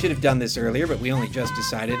do, and we should have done this earlier, but we only just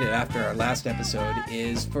decided it after our last episode,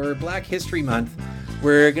 is for Black History Month,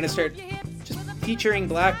 we're going to start just featuring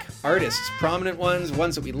Black artists, prominent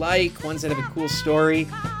ones that we like, ones that have a cool story.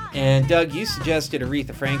 And Doug, you suggested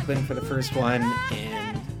Aretha Franklin for the first one,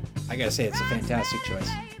 and I gotta say, it's a fantastic choice.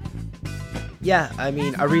 Yeah, I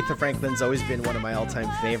mean, Aretha Franklin's always been one of my all-time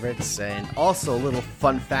favorites, and also a little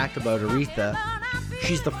fun fact about Aretha,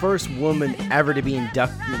 she's the first woman ever to be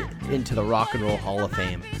inducted into the Rock and Roll Hall of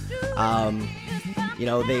Fame.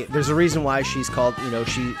 There's a reason why she's called,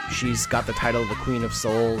 she's got the title of the Queen of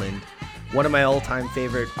Soul, and one of my all-time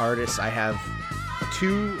favorite artists. I have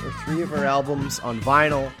 2 or 3 of her albums on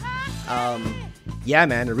vinyl. Yeah,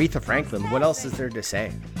 man, Aretha Franklin, what else is there to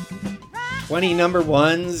say? 20 number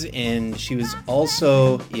ones, and she was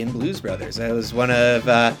also in Blues Brothers. That was one of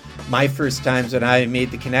my first times when I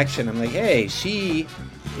made the connection. I'm like, hey, she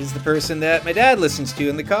is the person that my dad listens to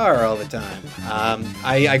in the car all the time.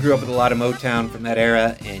 I grew up with a lot of Motown from that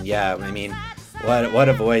era, and yeah, I mean, what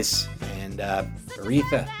a voice. And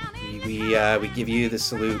Aretha, we give you the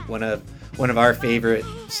salute. One of our favorite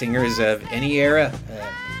singers of any era.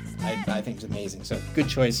 I think it's amazing. So good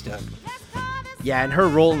choice, Doug. Yeah, and her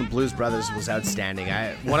role in the Blues Brothers was outstanding.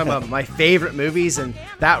 One of my favorite movies, and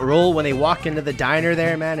that role when they walk into the diner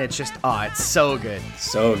there, man, it's just, it's so good.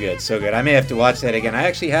 So good. I may have to watch that again. I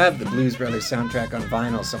actually have the Blues Brothers soundtrack on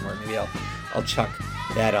vinyl somewhere. Maybe I'll chuck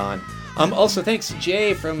that on. Also, thanks to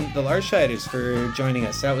Jay from the Larscheiders for joining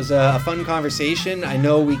us. That was a fun conversation. I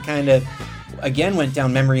know we kind of, again, went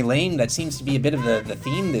down memory lane. That seems to be a bit of the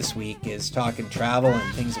theme this week, is talking travel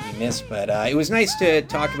and things that we missed. But it was nice to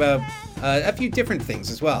talk about a few different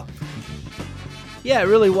things as well. Yeah, it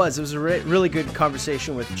really was. It was a really good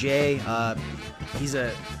conversation with Jay. He's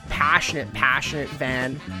a passionate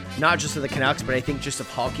fan, not just of the Canucks, but I think just of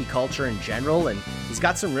hockey culture in general. And he's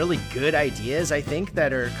got some really good ideas, I think,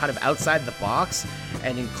 that are kind of outside the box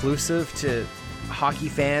and inclusive to hockey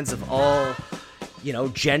fans of all,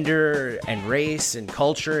 gender and race and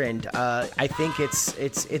culture. And I think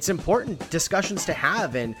it's important discussions to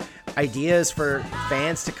have and ideas for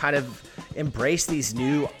fans to kind of embrace these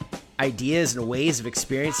new ideas and ways of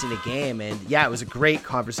experiencing a game. And yeah, it was a great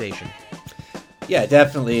conversation. Yeah,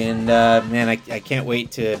 definitely. And man, I can't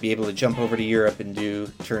wait to be able to jump over to Europe and do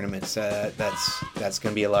tournaments. That's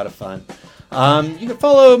going to be a lot of fun. You can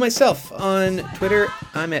follow myself on Twitter.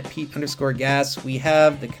 I'm at Pete_Gas. We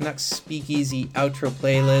have the Canucks Speakeasy outro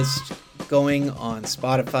playlist going on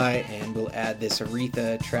Spotify, and we'll add this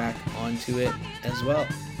Aretha track onto it as well.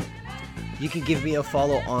 You can give me a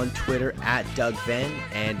follow on Twitter at Doug Venn,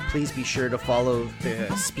 and please be sure to follow the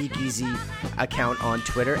Speakeasy account on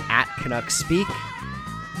Twitter at Canucks Speak.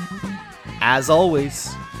 As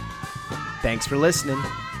always, thanks for listening.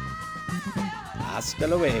 Hasta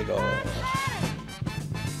luego.